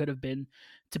event could have been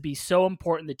to be so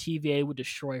important the TVA would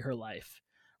destroy her life.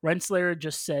 Renslayer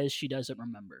just says she doesn't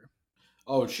remember.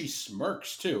 Oh, she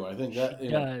smirks too. I think that she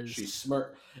does. She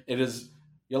smirk. It is.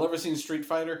 Y'all ever seen Street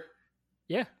Fighter?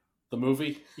 Yeah. The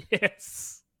movie?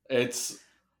 Yes. It's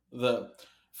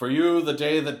for you, the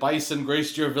day that Bison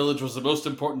graced your village was the most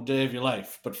important day of your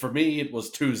life. But for me, it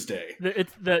was Tuesday.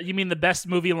 You mean the best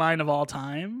movie line of all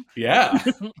time? Yeah,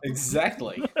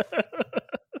 exactly.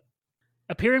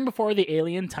 Appearing before the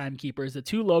alien Timekeepers, the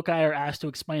two loci are asked to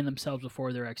explain themselves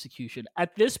before their execution.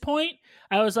 At this point,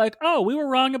 I was like, oh, we were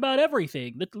wrong about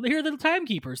everything. Here are the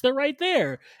Timekeepers. They're right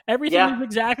there. Everything is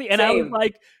exactly... And I was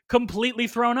like completely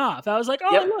thrown off. I was like,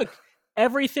 oh, look.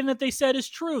 Everything that they said is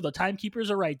true. The Timekeepers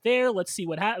are right there. Let's see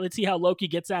let's see how Loki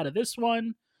gets out of this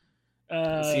one.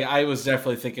 I was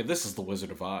definitely thinking this is the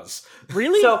Wizard of Oz.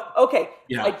 Really? So, okay.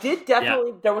 Yeah. I did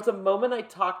definitely... Yeah. There was a moment I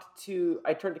turned to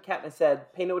Kat and I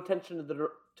said, pay no attention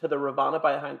to the Ravana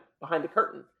behind the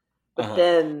curtain. But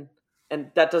then...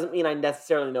 And that doesn't mean I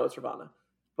necessarily know it's Ravana.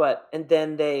 And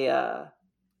then they...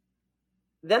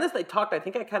 Then as they talked, I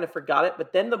think I kind of forgot it.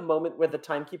 But then the moment where the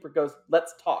Timekeeper goes,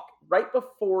 let's talk. Right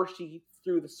before she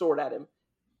threw the sword at him,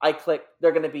 I clicked,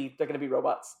 they're going to be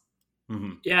robots.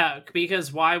 Mm-hmm. Yeah,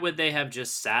 because why would they have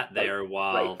just sat there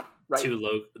while the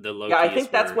Lokis Yeah, I think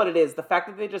that's what it is. The fact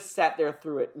that they just sat there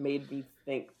through it made me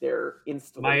think they're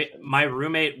installations. My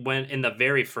roommate went in the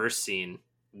very first scene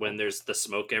when there's the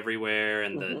smoke everywhere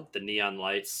and the neon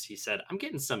lights. He said, I'm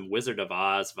getting some Wizard of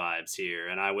Oz vibes here.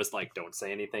 And I was like, don't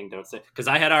say anything, because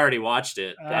I had already watched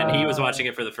it and he was watching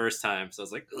it for the first time. So I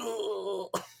was like,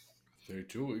 ugh. They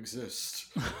do exist.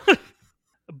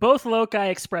 Both loci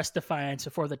express defiance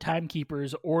before the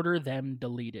Timekeepers order them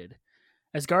deleted.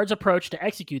 As guards approach to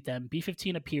execute them,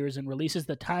 B-15 appears and releases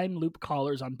the time loop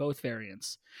collars on both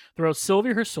variants, throws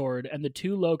Sylvie her sword, and the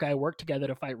two loci work together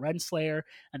to fight Renslayer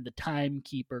and the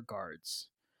Timekeeper guards.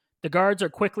 The guards are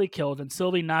quickly killed, and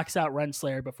Sylvie knocks out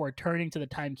Renslayer before turning to the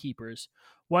Timekeepers.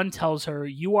 One tells her,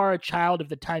 "You are a child of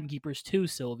the Timekeepers too,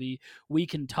 Sylvie. We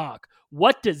can talk."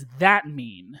 What does that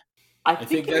mean? I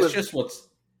think that's just what's...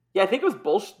 Yeah, I think it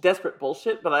was desperate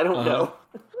bullshit, but I don't know.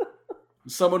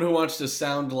 Someone who wants to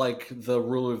sound like the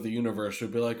ruler of the universe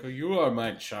would be like, oh, you are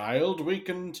my child, we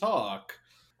can talk.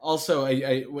 Also,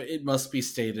 it must be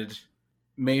stated,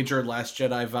 major Last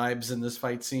Jedi vibes in this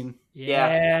fight scene.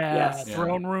 Yeah.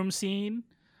 Throne room scene.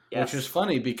 Yes. Which is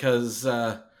funny because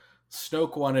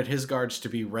Snoke wanted his guards to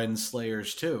be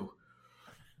Renslayers too.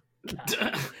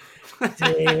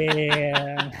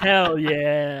 Damn. Hell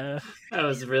yeah. That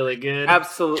was really good.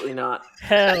 Absolutely not.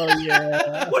 Hell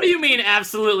yeah. What do you mean,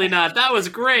 absolutely not? That was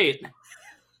great.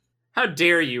 How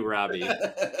dare you, Robbie?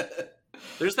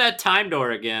 There's that time door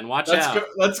again. Watch out.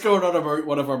 Let's go on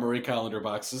one of our Marie Callender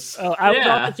boxes. Oh, I was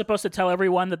also supposed to tell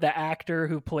everyone that the actor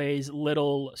who plays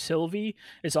Little Sylvie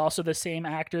is also the same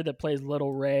actor that plays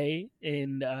Little Rey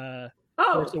in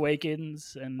Force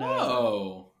Awakens and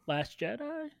Last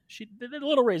Jedi. She did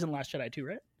Little Rey's in Last Jedi too,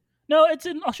 right? No,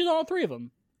 she's on all three of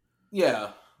them. Yeah,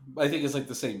 I think it's like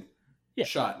the same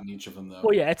shot in each of them, though.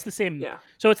 Well, yeah, it's the same. Yeah.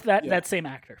 So it's that same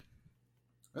actor.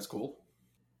 That's cool.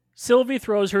 Sylvie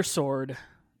throws her sword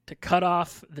to cut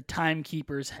off the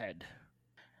Timekeeper's head.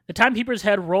 The Timekeeper's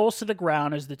head rolls to the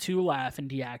ground as the two laugh and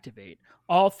deactivate,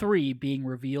 all three being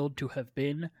revealed to have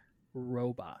been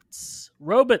robots.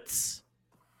 Robots!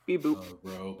 Beep boop. A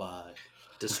robot.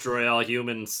 Destroy all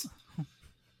humans.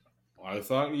 I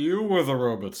thought you were the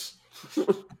robots.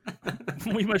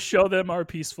 We must show them our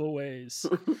peaceful ways.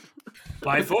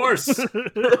 By force!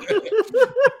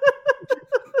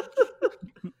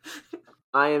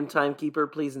 I am timekeeper.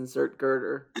 Please insert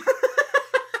girder.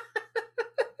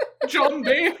 John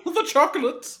Day, the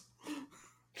chocolates.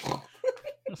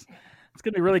 It's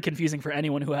going to be really confusing for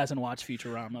anyone who hasn't watched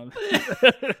Futurama.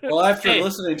 Well, after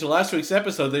listening to last week's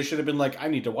episode, they should have been like, I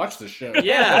need to watch this show.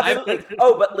 Yeah.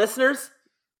 But listeners,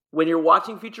 when you're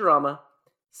watching Futurama,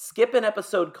 skip an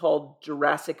episode called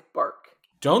Jurassic Bark.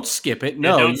 Don't skip it.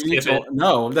 No, don't skip it.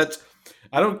 No,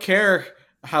 I don't care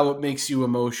how it makes you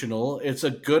emotional. It's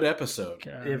a good episode.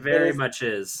 It very much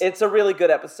is. It's a really good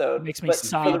episode. It makes me but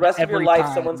sob for the rest of your life,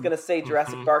 time. someone's going to say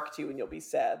Jurassic Bark to you, and you'll be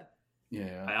sad.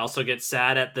 Yeah. I also get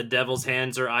sad at The Devil's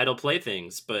Hands or Idle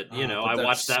Playthings, but but I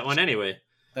watched that one anyway.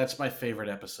 That's my favorite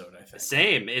episode, I think.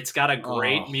 Same. It's got a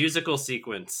great musical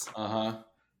sequence.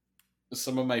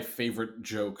 Some of my favorite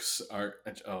jokes are.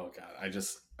 Oh god,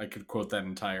 I could quote that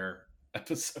entire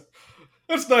episode.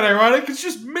 That's not ironic. It's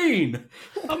just mean.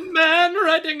 A man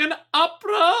writing an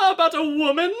opera about a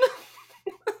woman.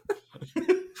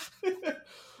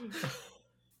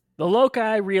 The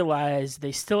Loki realize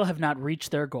they still have not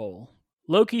reached their goal.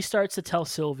 Loki starts to tell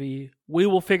Sylvie, "We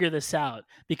will figure this out,"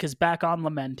 because back on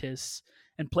Lamentis,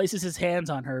 and places his hands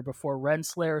on her before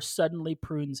Renslayer suddenly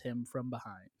prunes him from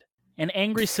behind. An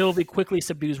angry Sylvie quickly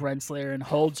subdues Renslayer and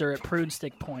holds her at prune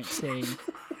stick point, saying,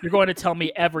 "You're going to tell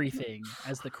me everything,"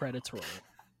 as the credits roll.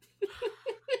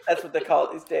 That's what they call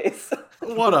it these days.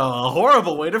 What a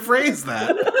horrible way to phrase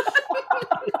that.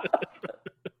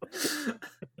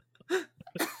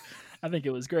 I think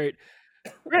it was great.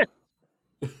 Chris,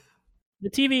 the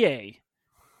TVA.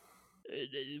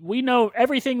 We know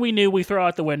everything we knew, we throw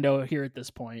out the window here at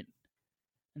this point.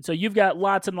 And so you've got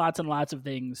lots and lots and lots of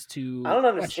things to I don't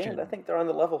understand. question. I think they're on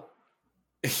the level.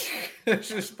 It's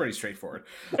just pretty straightforward.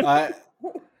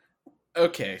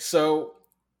 Okay, so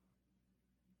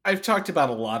I've talked about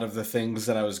a lot of the things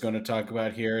that I was going to talk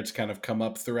about here. It's kind of come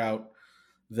up throughout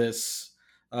this.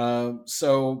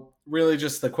 So really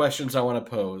just the questions I want to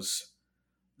pose.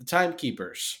 The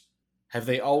Timekeepers, have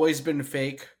they always been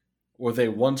fake? Were they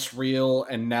once real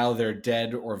and now they're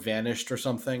dead or vanished or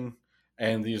something?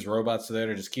 And these robots are there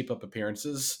to just keep up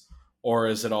appearances? Or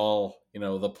is it all,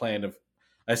 the plan of...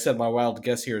 I said my wild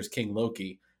guess here is King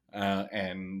Loki.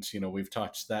 And, we've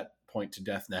touched that point to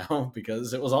death now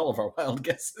because it was all of our wild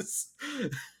guesses.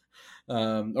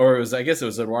 I guess it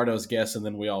was Eduardo's guess, and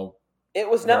then we all... It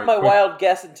was not my wild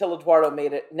guess until Eduardo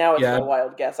made it. Now it's my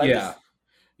wild guess. We're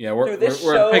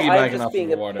piggybacking I'm just off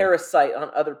being of a parasite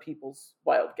on other people's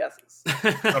wild guesses.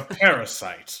 A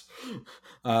parasite.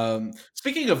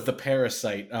 Speaking of the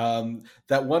parasite,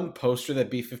 that one poster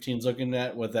that B-15's looking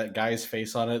at with that guy's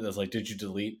face on it that's like, "Did you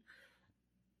delete?"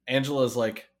 Angela's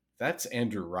like, "That's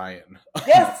Andrew Ryan."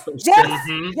 Yes! Yes!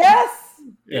 Mm-hmm. Yes!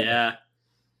 Yeah.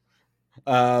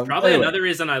 Probably another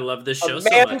reason I love this show so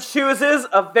much. A man chooses,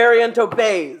 a variant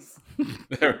obeys.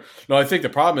 No, I think the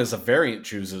problem is a variant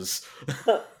chooses.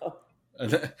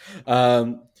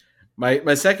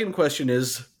 My second question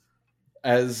is,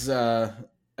 as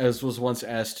was once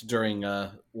asked during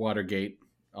Watergate,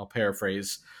 I'll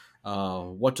paraphrase,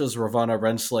 what does Ravonna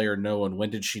Renslayer know and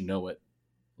when did she know it?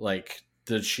 Like,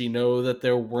 did she know that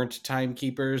there weren't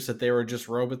timekeepers, that they were just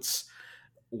robots?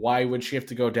 Why would she have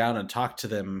to go down and talk to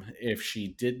them if she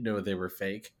did know they were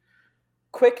fake?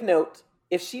 Quick note.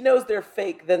 If she knows they're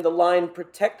fake, then the line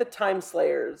 "protect the time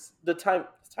slayers," the line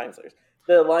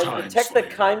 "protect the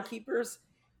timekeepers"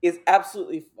 is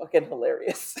absolutely fucking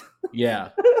hilarious. Yeah.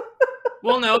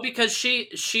 Well, no, because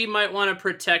she might want to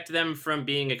protect them from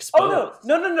being exposed.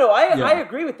 Oh no! I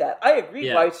agree with that. I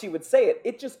agree why she would say it.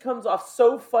 It just comes off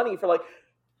so funny for like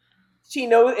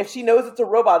if she knows it's a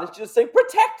robot, it's just saying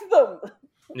protect them.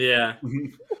 Yeah.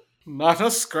 Not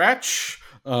a scratch.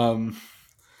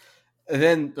 And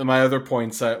then my other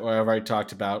points that I've already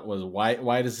talked about was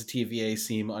why does the TVA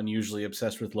seem unusually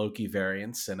obsessed with Loki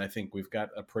variants? And I think we've got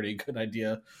a pretty good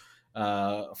idea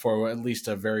for at least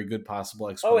a very good possible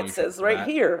explanation. Oh, it says right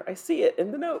here. I see it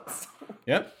in the notes.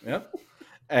 Yep.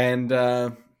 And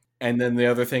then the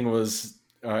other thing was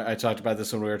I talked about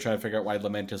this when we were trying to figure out why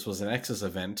Lamentis was an Nexus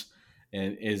event.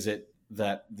 And is it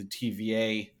that the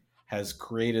TVA has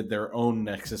created their own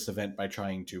Nexus event by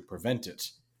trying to prevent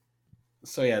it?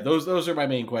 So yeah, those are my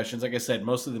main questions. Like I said,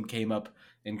 most of them came up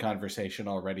in conversation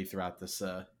already throughout this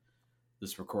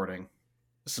recording.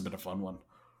 This has been a fun one.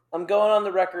 I'm going on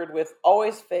the record with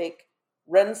always fake.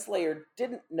 Renslayer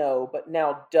didn't know, but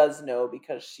now does know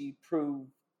because she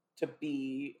proved to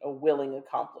be a willing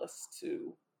accomplice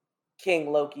to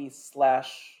King Loki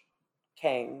 /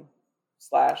 Kang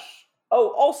 /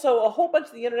 also a whole bunch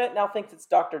of the internet now thinks it's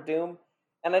Doctor Doom.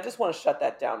 And I just want to shut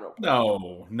that down real quick.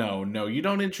 No. You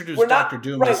don't introduce Dr.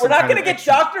 Doom. Right, we're not going to get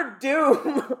Dr.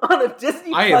 Doom on a Disney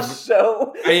Plus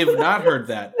show. I have not heard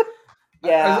that.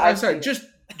 Yeah. I'm sorry.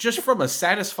 Just from a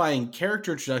satisfying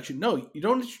character introduction, no, you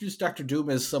don't introduce Dr. Doom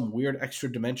as some weird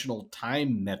extra-dimensional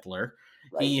time meddler.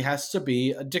 Right. He has to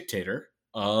be a dictator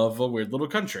of a weird little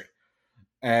country.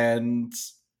 And,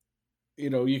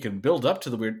 you can build up to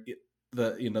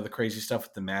the crazy stuff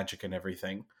with the magic and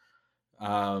everything.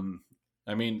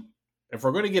 I mean, if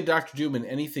we're going to get Dr. Doom in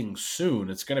anything soon,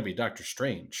 it's going to be Doctor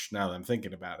Strange, now that I'm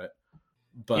thinking about it.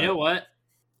 But you know what?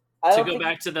 To go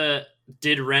back to the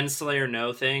did Renslayer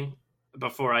know thing,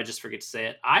 before I just forget to say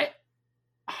it, I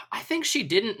think she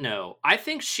didn't know. I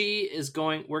think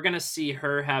we're going to see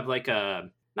her have like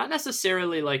not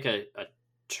necessarily like a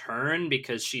turn,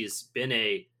 because she's been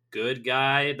a good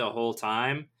guy the whole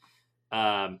time.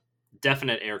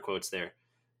 Definite air quotes there.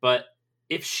 But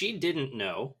if she didn't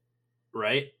know,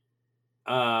 right?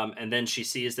 And then she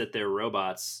sees that they're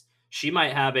robots, she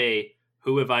might have a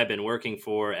 "who have I been working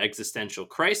for" existential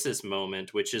crisis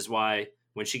moment, which is why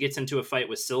when she gets into a fight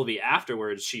with Sylvie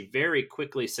afterwards, she very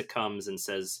quickly succumbs and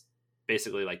says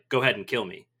basically like, "Go ahead and kill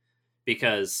me,"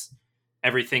 because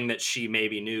everything that she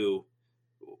maybe knew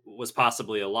was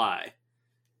possibly a lie.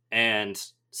 And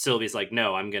Sylvie's like,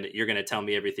 "No, you're gonna tell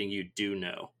me everything you do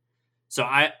know." So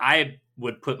I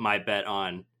would put my bet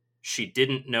on she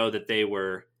didn't know that they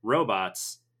were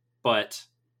robots, but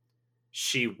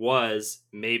she was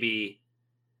maybe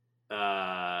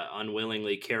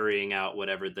unwillingly carrying out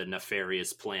whatever the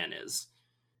nefarious plan is,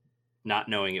 not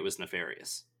knowing it was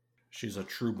nefarious. She's a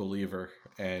true believer,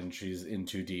 and she's in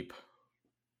too deep.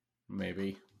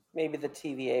 Maybe the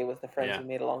TVA with the friends we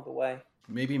made along the way.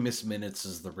 Maybe Miss Minutes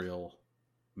is the real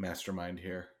mastermind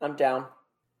here. I'm down.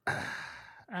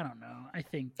 I don't know. I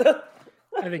think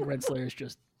Renslayer is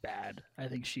just bad. I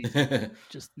think she's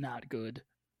just not good.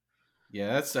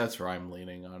 Yeah, that's where I'm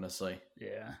leaning, honestly.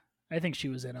 Yeah. I think she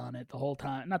was in on it the whole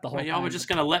time. Not the whole time. Y'all were just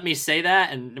going to let me say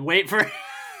that and wait for...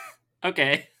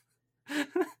 Okay.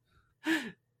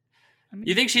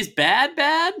 You think she's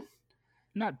bad?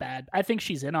 Not bad. I think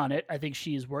she's in on it. I think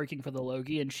she's working for the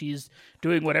Loki, and she's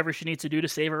doing whatever she needs to do to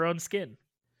save her own skin.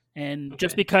 And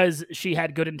just because she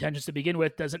had good intentions to begin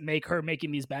with doesn't make her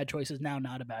making these bad choices now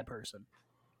not a bad person.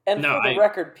 And for the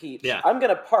record, Pete, I'm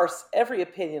going to parse every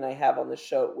opinion I have on the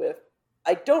show with,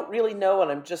 I don't really know,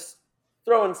 and I'm just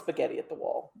throwing spaghetti at the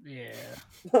wall. Yeah.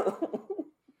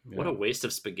 What a waste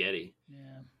of spaghetti.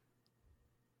 Yeah.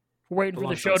 We're waiting for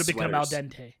the show to become al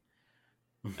dente.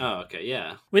 Oh, okay,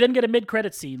 yeah. We then get a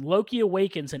mid-credit scene. Loki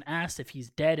awakens and asks if he's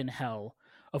dead in hell.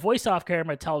 A voice off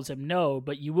camera tells him no,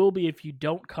 but you will be if you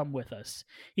don't come with us.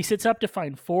 He sits up to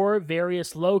find 4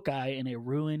 various Loki in a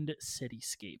ruined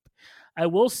cityscape. I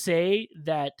will say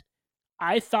that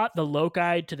I thought the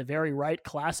Loki to the very right,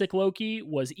 classic Loki,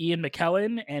 was Ian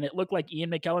McKellen, and it looked like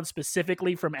Ian McKellen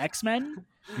specifically from X-Men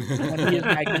when he is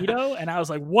Magneto, and I was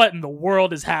like, what in the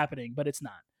world is happening? But it's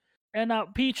not. And now,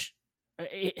 Peach,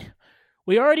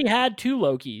 we already had 2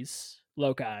 Loki.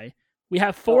 We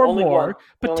have 4 more,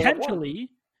 potentially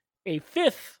a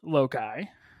 5th Loki.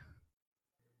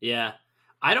 Yeah.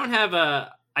 I don't have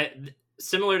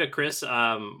similar to Chris,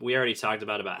 we already talked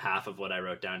about half of what I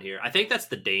wrote down here. I think that's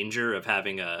the danger of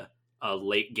having a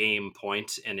late game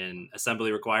point in an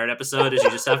assembly required episode, is you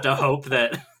just have to hope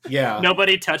that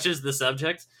nobody touches the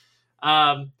subject.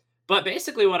 But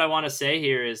basically what I want to say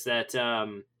here is that,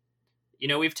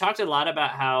 we've talked a lot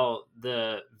about how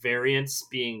the variants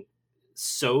being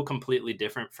so completely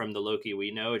different from the Loki we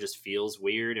know, it just feels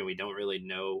weird and we don't really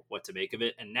know what to make of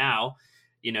it. And now,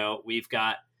 we've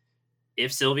got,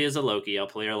 if Sylvia's a Loki, I'll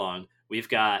play her along. We've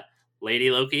got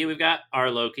Lady Loki, we've got our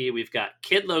Loki, we've got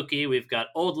Kid Loki, we've got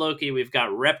Old Loki, we've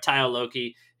got Reptile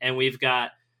Loki, and we've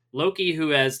got Loki who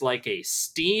has like a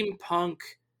steampunk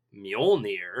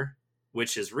Mjolnir,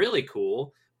 which is really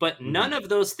cool, but none of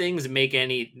those things make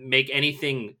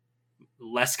anything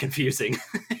less confusing.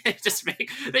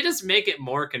 They just make it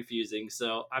more confusing.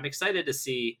 So I'm excited to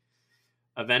see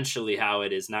eventually how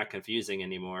it is not confusing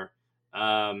anymore.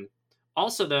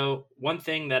 Also, though, one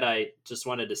thing that I just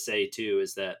wanted to say, too,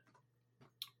 is that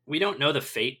we don't know the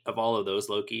fate of all of those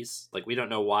Lokis. Like, we don't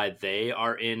know why they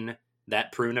are in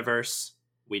that Pruniverse.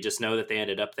 We just know that they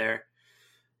ended up there.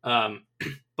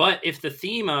 But if the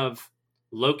theme of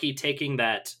Loki taking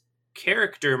that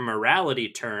character morality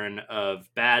turn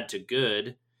of bad to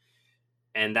good,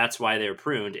 and that's why they're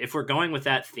pruned, if we're going with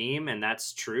that theme and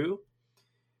that's true,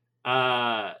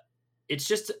 it's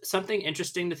just something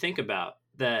interesting to think about,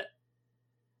 that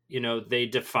they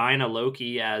define a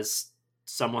Loki as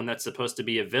someone that's supposed to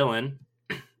be a villain,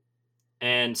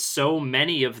 and so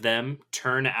many of them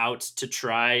turn out to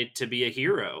try to be a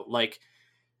hero. Like,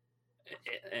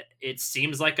 it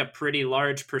seems like a pretty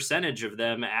large percentage of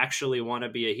them actually want to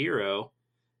be a hero,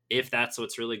 if that's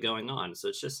what's really going on. So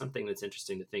it's just something that's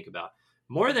interesting to think about.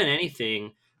 More than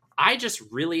anything, I just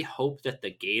really hope that the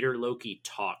Gator Loki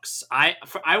talks. I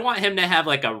want him to have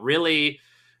like a really,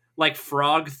 like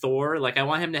Frog Thor, like I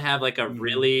want him to have like a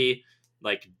really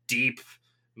like deep,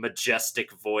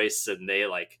 majestic voice, and they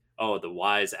like, oh, the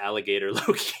wise alligator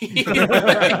Loki.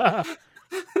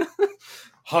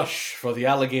 Hush, for the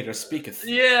alligator speaketh.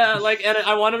 Yeah, like, and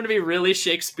I want him to be really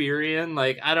Shakespearean.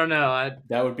 Like, I don't know.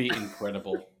 That would be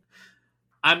incredible.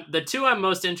 The two I'm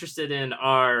most interested in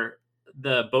are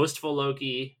the boastful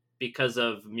Loki because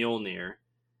of Mjolnir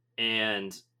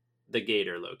and the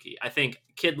Gator Loki. I think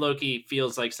Kid Loki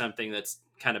feels like something that's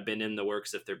kind of been in the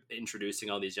works if they're introducing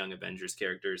all these young Avengers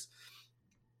characters.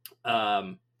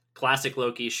 Classic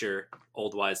Loki, sure.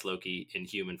 Old wise Loki in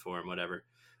human form, whatever.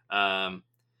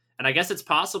 And I guess it's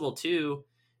possible, too,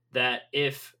 that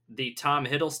if the Tom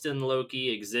Hiddleston Loki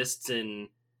exists in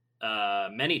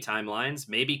many timelines,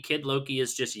 maybe Kid Loki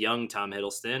is just young Tom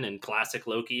Hiddleston and Classic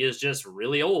Loki is just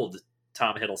really old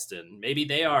Tom Hiddleston. Maybe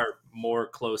they are more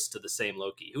close to the same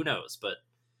Loki. Who knows? But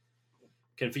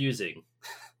confusing.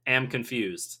 Am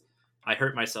confused. I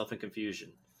hurt myself in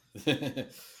confusion.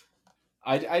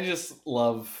 I just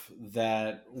love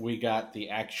that we got the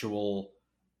actual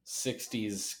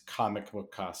 60s comic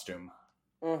book costume,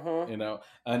 you know,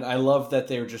 and I love that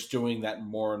they're just doing that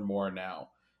more and more now.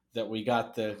 That we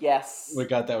got that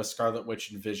with Scarlet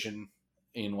Witch and Vision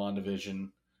in WandaVision,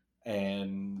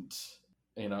 and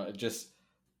you know, it just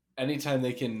anytime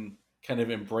they can kind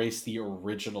of embrace the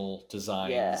original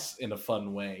designs in a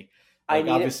fun way. Like,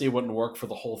 obviously, it wouldn't work for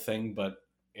the whole thing, but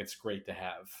it's great to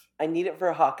have. I need it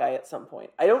for Hawkeye at some point.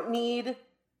 I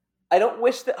don't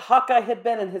wish that Hawkeye had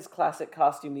been in his classic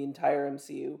costume the entire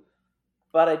MCU,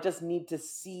 but I just need to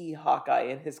see Hawkeye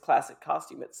in his classic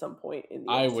costume at some point in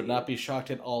the MCU. I would not be shocked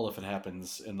at all if it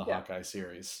happens in the Hawkeye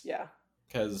series. Yeah.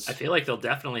 Because I feel like they'll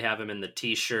definitely have him in the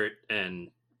t-shirt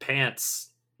and pants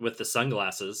with the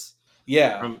sunglasses.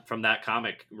 Yeah. From that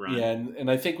comic run. Yeah,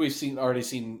 and I think we've already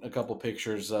seen a couple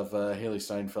pictures of Haley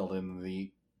Steinfeld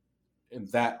in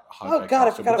that Hawkeye Oh god, costume.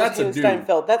 I forgot about Haley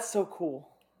Steinfeld. That's so cool.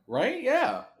 Right?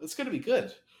 Yeah. It's going to be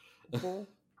good.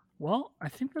 Well, I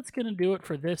think that's going to do it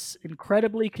for this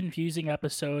incredibly confusing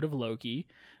episode of Loki.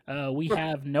 We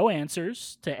have no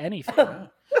answers to anything.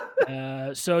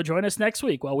 So join us next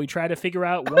week while we try to figure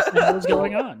out what the hell is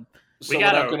going on. So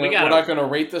we're not going to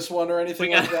rate this one or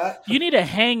anything like that? You need to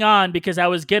hang on because I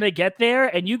was going to get there,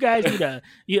 and you guys need to...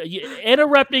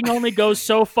 interrupting only goes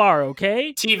so far,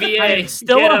 okay? TVA. I'm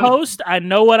still a host. I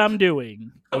know what I'm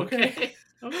doing. Okay.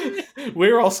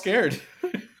 We were all scared.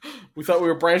 We thought we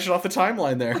were branching off the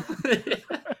timeline there.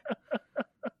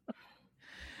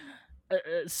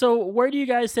 So where do you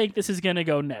guys think this is going to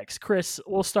go next? Chris,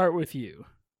 we'll start with you.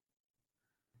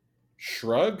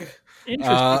 Shrug.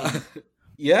 Interesting.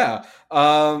 Yeah.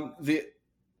 The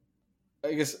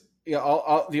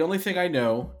only thing I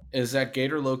know is that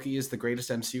Gator Loki is the greatest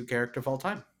MCU character of all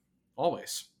time.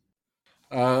 Always.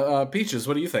 Peaches,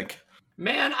 what do you think?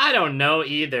 Man, I don't know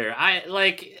either.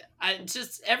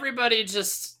 Everybody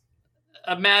just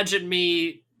imagine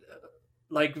me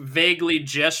like vaguely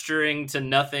gesturing to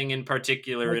nothing in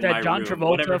particular like in that my John room. Travolta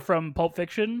Whatever. From Pulp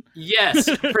Fiction? Yes.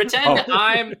 Pretend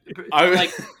I'm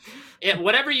like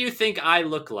whatever you think I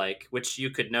look like, which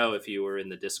you could know if you were in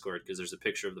the Discord because there's a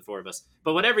picture of the four of us.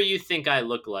 But whatever you think I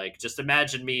look like, just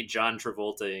imagine me John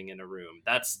Travoltaing in a room.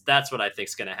 That's what I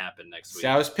think's going to happen next week. See,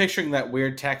 I was picturing that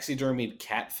weird taxidermied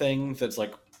cat thing that's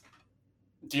like...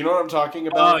 Do you know what I'm talking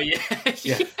about? Oh,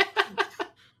 yeah.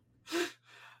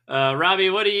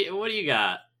 Robbie, what do you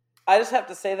got? I just have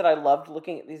to say that I loved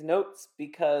looking at these notes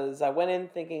because I went in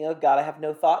thinking, oh God, I have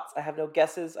no thoughts, I have no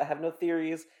guesses, I have no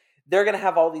theories. They're going to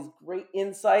have all these great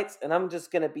insights, and I'm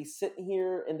just going to be sitting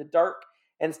here in the dark.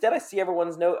 And instead, I see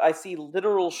everyone's note. I see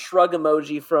literal shrug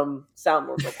emoji from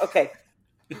Soundlord. Like, okay,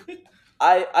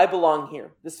 I belong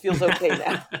here. This feels okay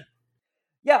now.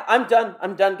 Yeah, I'm done.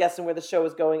 I'm done guessing where the show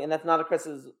is going, and that's not a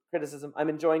criticism. I'm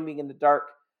enjoying being in the dark.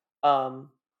 I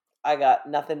got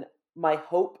nothing. My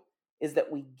hope is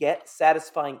that we get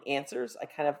satisfying answers. I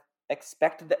kind of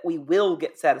expect that we will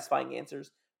get satisfying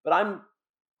answers, but I'm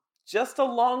just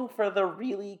along for the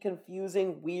really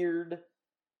confusing, weird,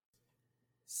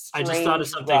 I just thought of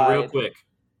something ride. real quick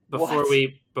before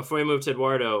we move to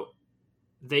Eduardo.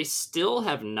 They still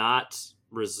have not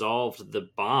resolved the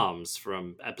bombs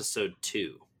from episode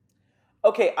 2.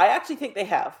 Okay, I actually think they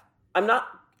have. I'm not,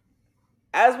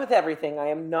 as with everything, I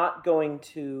am not going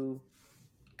to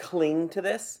cling to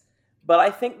this. But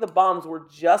I think the bombs were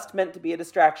just meant to be a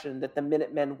distraction that the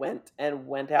Minutemen went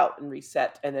out and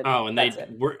reset, and then and that's they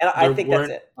it. were. And I think that's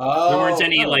it. There weren't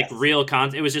any real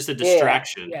It was just a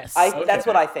distraction. Yes. That's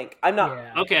what I think. I'm not.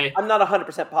 Yeah. Okay. I'm not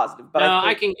 100% positive, but No,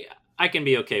 I can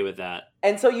be okay with that.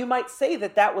 And so you might say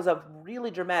that was a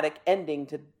really dramatic ending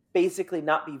to basically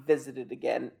not be visited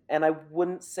again, and I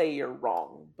wouldn't say you're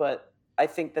wrong, but I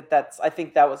think that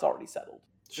was already settled.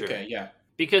 Sure. Okay, yeah.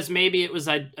 Because maybe it was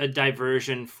a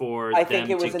diversion for I them think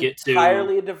it was to get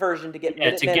entirely a diversion to get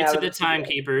to the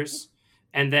Timekeepers,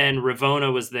 and then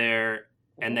Ravonna was there,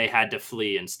 and they had to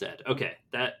flee instead. Okay,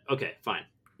 fine,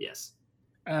 yes.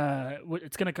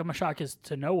 It's going to come a shock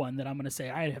to no one that I'm going to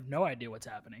say I have no idea what's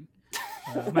happening.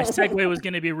 My segue was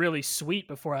going to be really sweet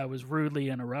before I was rudely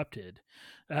interrupted,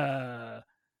 but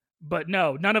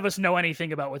no, none of us know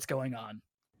anything about what's going on.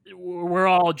 We're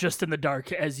all just in the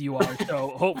dark as you are. So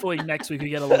hopefully next week we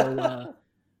get a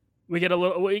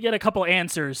couple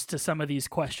answers to some of these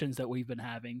questions that we've been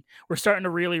having. We're starting to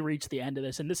really reach the end of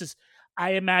this. And this is,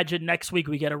 I imagine next week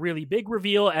we get a really big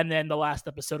reveal. And then the last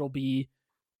episode will be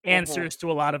answers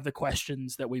to a lot of the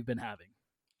questions that we've been having.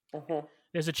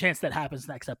 There's a chance that happens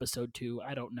next episode too.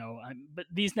 I don't know. But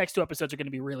these next 2 episodes are going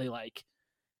to be really like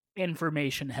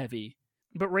information heavy.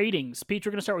 But ratings, Pete,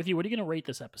 we're going to start with you. What are you going to rate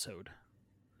this episode?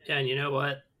 Yeah, and you know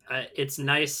what? It's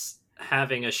nice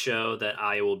having a show that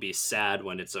I will be sad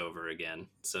when it's over again.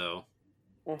 So,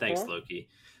 thanks, Loki.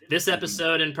 This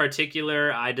episode in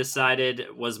particular, I decided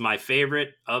was my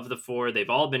favorite of the 4. They've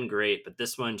all been great, but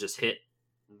this one just hit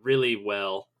really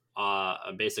well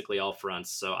on basically all fronts.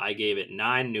 So I gave it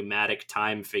 9 pneumatic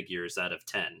time figures out of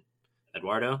 10.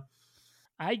 Eduardo?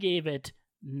 I gave it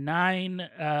 9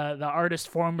 the artist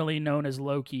formerly known as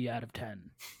Loki out of 10.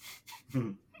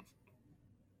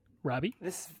 Robbie?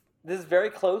 This is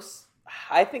very close.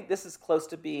 I think this is close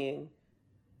to being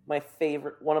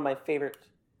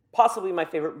possibly my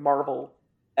favorite Marvel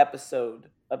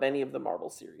episode of any of the Marvel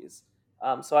series.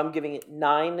 So I'm giving it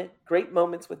 9 great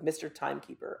moments with Mr.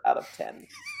 Timekeeper out of 10.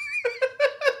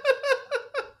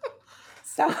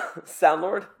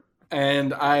 Soundlord?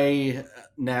 And I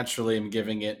naturally am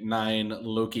giving it 9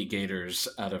 Loki Gators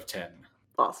out of 10.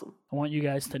 Awesome. I want you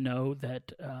guys to know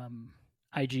that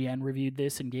IGN reviewed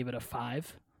this and gave it a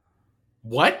 5.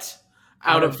 What?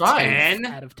 Out of 5? 10?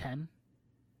 Out of 10.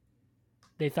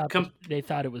 They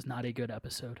thought it was not a good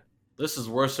episode. This is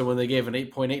worse than when they gave an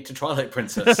 8.8 to Twilight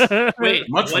Princess. Wait,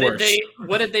 much worse.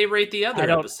 What did they rate the other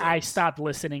episodes? I stopped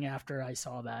listening after I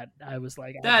saw that. I was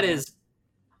like, that is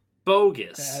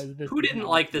bogus. Who didn't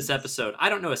like this episode? I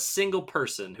don't know a single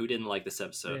person who didn't like this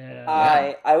episode.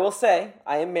 Yeah. I will say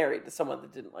I am married to someone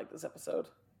that didn't like this episode.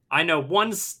 I know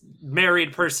one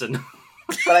married person.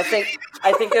 But I think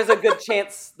there's a good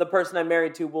chance the person I'm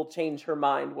married to will change her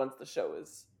mind once the show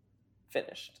is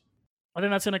finished. I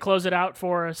think that's going to close it out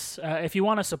for us. If you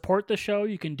want to support the show,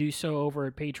 you can do so over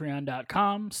at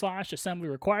patreon.com/assembly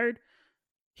required.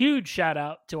 Huge shout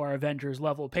out to our Avengers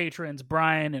level patrons,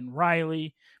 Brian and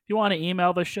Riley. If you want to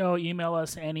email the show, email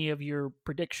us any of your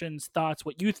predictions, thoughts,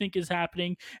 what you think is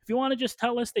happening. If you want to just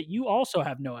tell us that you also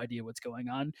have no idea what's going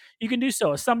on, you can do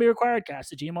so.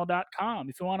 assemblyrequiredcast@gmail.com.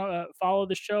 If you want to follow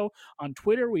the show on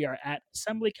Twitter, we are at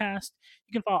assemblycast.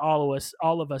 You can follow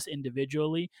all of us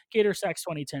individually.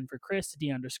 GatorSax2010 for Chris,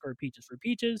 D_Peaches for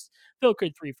Peaches,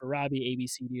 PhilKid3 for Robbie,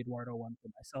 ABCD Eduardo 1 for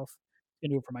myself. I'm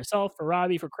going to do it for myself, for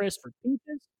Robbie, for Chris, for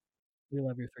Peaches. We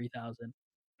love your 3,000.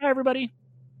 Bye, everybody.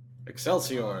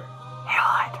 Excelsior.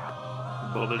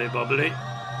 Bubbly, bubbly.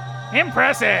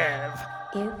 Impressive.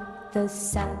 If the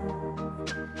sun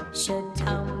should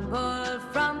tumble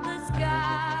from the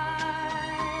sky,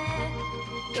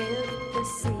 if the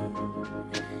sea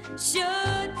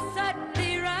should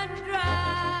suddenly run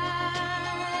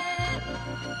dry,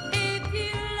 if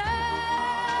you love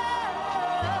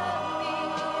me,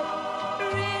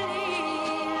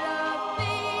 really love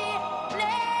me,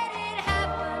 let it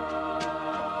happen,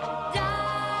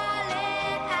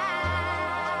 darling.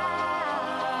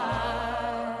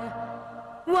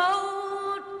 I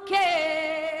won't care.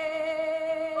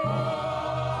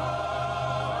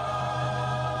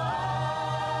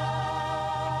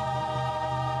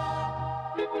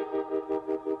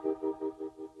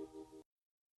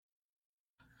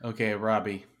 Okay,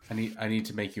 Robbie, I need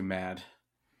to make you mad.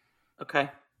 Okay.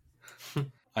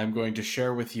 I'm going to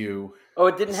share with you. Oh,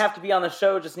 it didn't have to be on the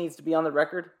show; it just needs to be on the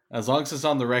record. As long as it's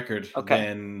on the record, okay.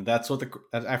 Then that's what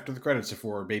after the credits are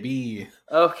for, baby.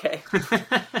 Okay.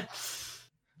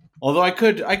 Although I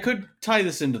could tie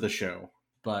this into the show,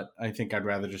 but I think I'd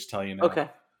rather just tell you now. Okay.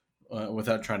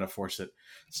 Without trying to force it.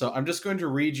 So I'm just going to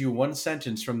read you one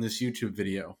sentence from this YouTube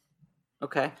video.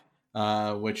 Okay.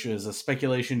 which is a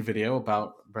speculation video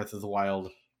about Breath of the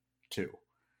Wild 2.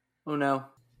 Oh no.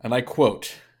 And I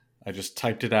quote, I just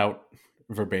typed it out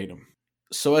verbatim.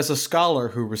 So as a scholar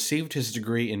who received his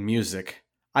degree in music,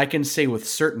 I can say with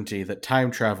certainty that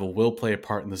time travel will play a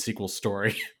part in the sequel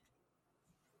story.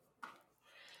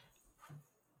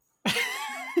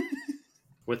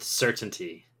 With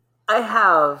certainty. I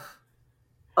have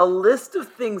a list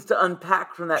of things to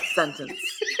unpack from that sentence.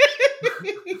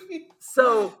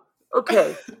 So,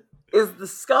 okay, is the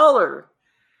certain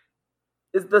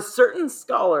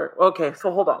scholar... Okay,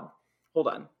 so hold on.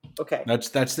 Okay.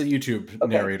 That's the YouTube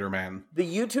narrator, man. The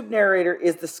YouTube narrator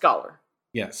is the scholar.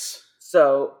 Yes.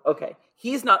 So, okay.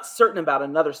 He's not certain about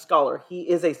another scholar. He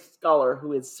is a scholar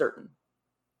who is certain.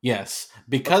 Yes.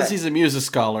 Because he's a music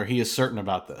scholar, he is certain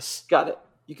about this. Got it.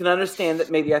 You can understand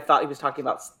that maybe I thought he was talking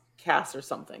about Cass or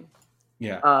something.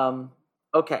 Yeah.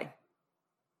 Okay.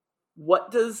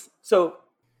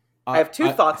 I have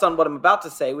two thoughts on what I'm about to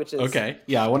say, which is... Okay.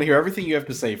 Yeah, I want to hear everything you have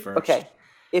to say first. Okay.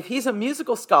 If he's a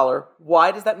musical scholar,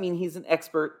 why does that mean he's an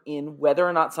expert in whether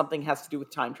or not something has to do with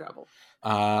time travel?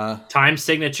 Time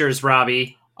signatures,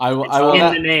 Robbie. I will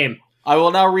in the name. I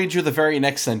will now read you the very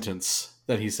next sentence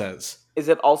that he says. Is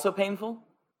it also painful?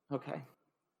 Okay.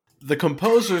 The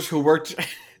composers who worked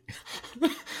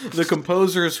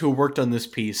on this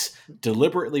piece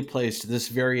deliberately placed this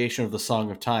variation of the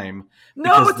Song of Time.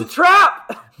 No, it's a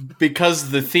trap! Because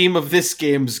the theme of this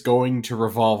game's going to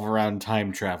revolve around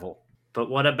time travel. But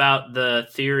what about the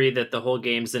theory that the whole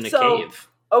game's in a cave?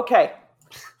 Okay.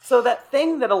 So that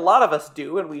thing that a lot of us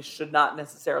do, and we should not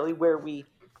necessarily, where we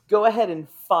go ahead and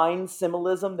find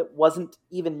symbolism that wasn't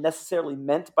even necessarily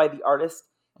meant by the artist,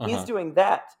 he's doing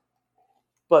that.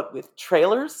 But with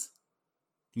trailers?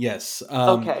 Yes.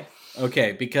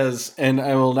 Okay, because, and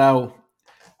I will now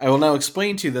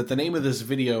explain to you that the name of this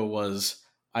video was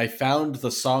I Found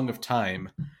the Song of Time,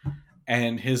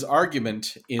 and his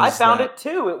argument is I found it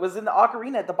too. It was in the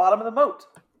ocarina at the bottom of the moat.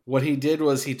 What he did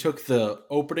was he took the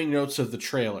opening notes of the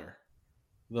trailer,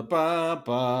 the ba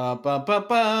ba ba ba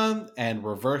ba, and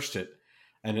reversed it,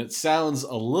 and it sounds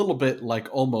a little bit like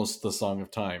almost the Song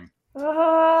of Time. And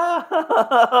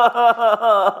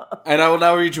I will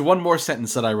now read you one more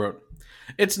sentence that I wrote.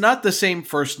 It's not the same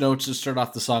first notes to start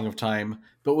off the Song of Time,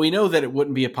 but we know that it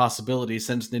wouldn't be a possibility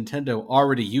since Nintendo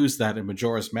already used that in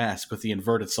Majora's Mask with the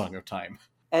inverted Song of Time.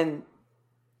 And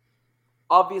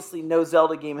obviously no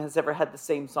Zelda game has ever had the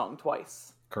same song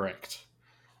twice. Correct.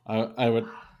 I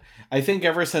think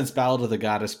ever since Ballad of the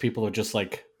Goddess, people are just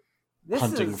like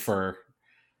hunting for...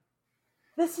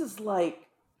 This is like...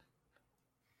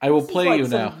 I will play you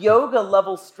now. Some yoga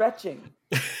level stretching.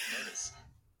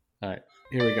 Alright,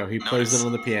 here we go. He plays it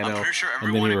on the piano, I'm pretty sure and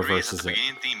then he everyone agrees reverses that the it.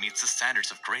 beginning theme meets the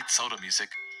standards of great Zelda music,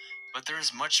 but there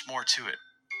is much more to it.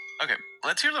 Okay,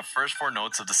 let's hear the first 4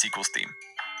 notes of the sequel's theme.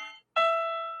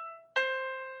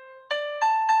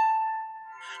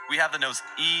 We have the notes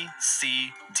E,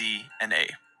 C, D, and A.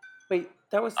 Wait,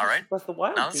 that was Breath of the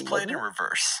Wild. Now let's play it in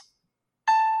reverse.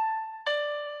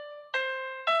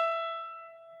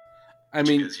 I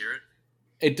mean,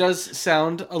 it does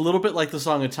sound a little bit like the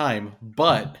Song of Time,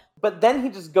 but then he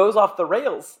just goes off the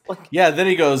rails. yeah, then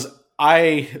he goes,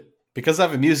 because I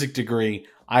have a music degree,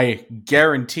 I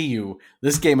guarantee you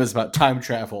this game is about time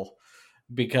travel,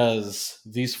 because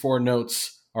these 4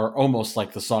 notes are almost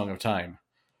like the Song of Time.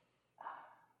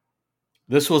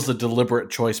 This was a deliberate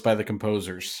choice by the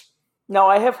composers. No,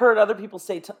 I have heard other people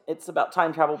say it's about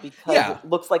time travel because it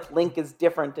looks like Link is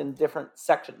different in different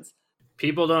sections.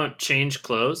 People don't change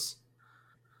clothes?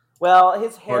 Well,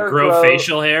 his hair or grow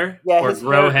facial hair? Yeah, or his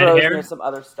grow hair head grows hair? and some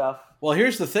other stuff. Well,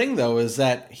 here's the thing, though, is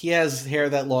that he has hair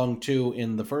that long, too,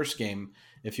 in the first game.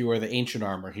 If you wear the ancient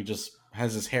armor, he just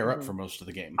has his hair up for most of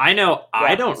the game. I know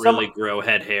I don't really grow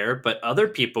head hair, but other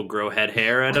people grow head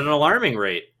hair at an alarming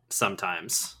rate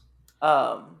sometimes.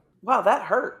 Wow, that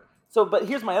hurt. So, but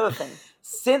here's my other thing.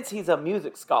 Since he's a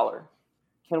music scholar,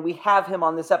 can we have him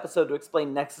on this episode to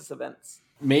explain Nexus events?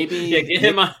 Maybe get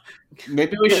him on.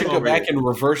 Maybe we should go back and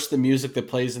reverse the music that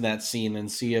plays in that scene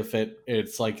and see if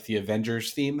it's like the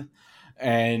Avengers theme,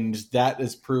 and that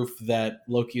is proof that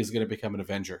Loki is going to become an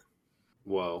Avenger.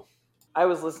 Whoa! I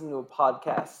was listening to a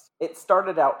podcast. It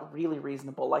started out really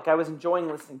reasonable. Like I was enjoying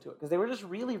listening to it because they were just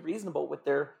really reasonable with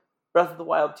their Breath of the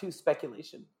Wild 2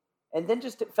 speculation, and then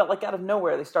just it felt like out of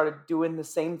nowhere they started doing the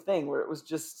same thing where it was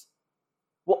just.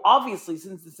 Well, obviously,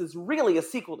 since this is really a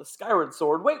sequel to Skyward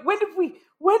Sword, wait, when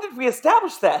did we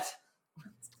establish that?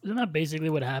 Isn't that basically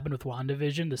what happened with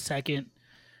WandaVision? The second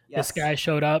this guy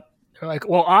showed up, They're like,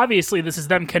 well, obviously this is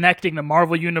them connecting the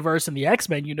Marvel universe and the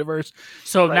X-Men universe.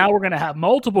 So now we're going to have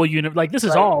multiple universe. Like this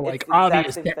is all like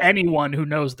obvious to anyone who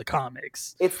knows the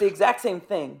comics. It's the exact same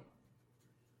thing.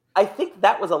 I think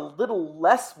that was a little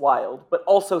less wild, but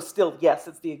also still, yes,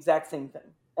 it's the exact same thing.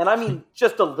 And I mean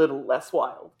just a little less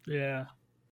wild. Yeah.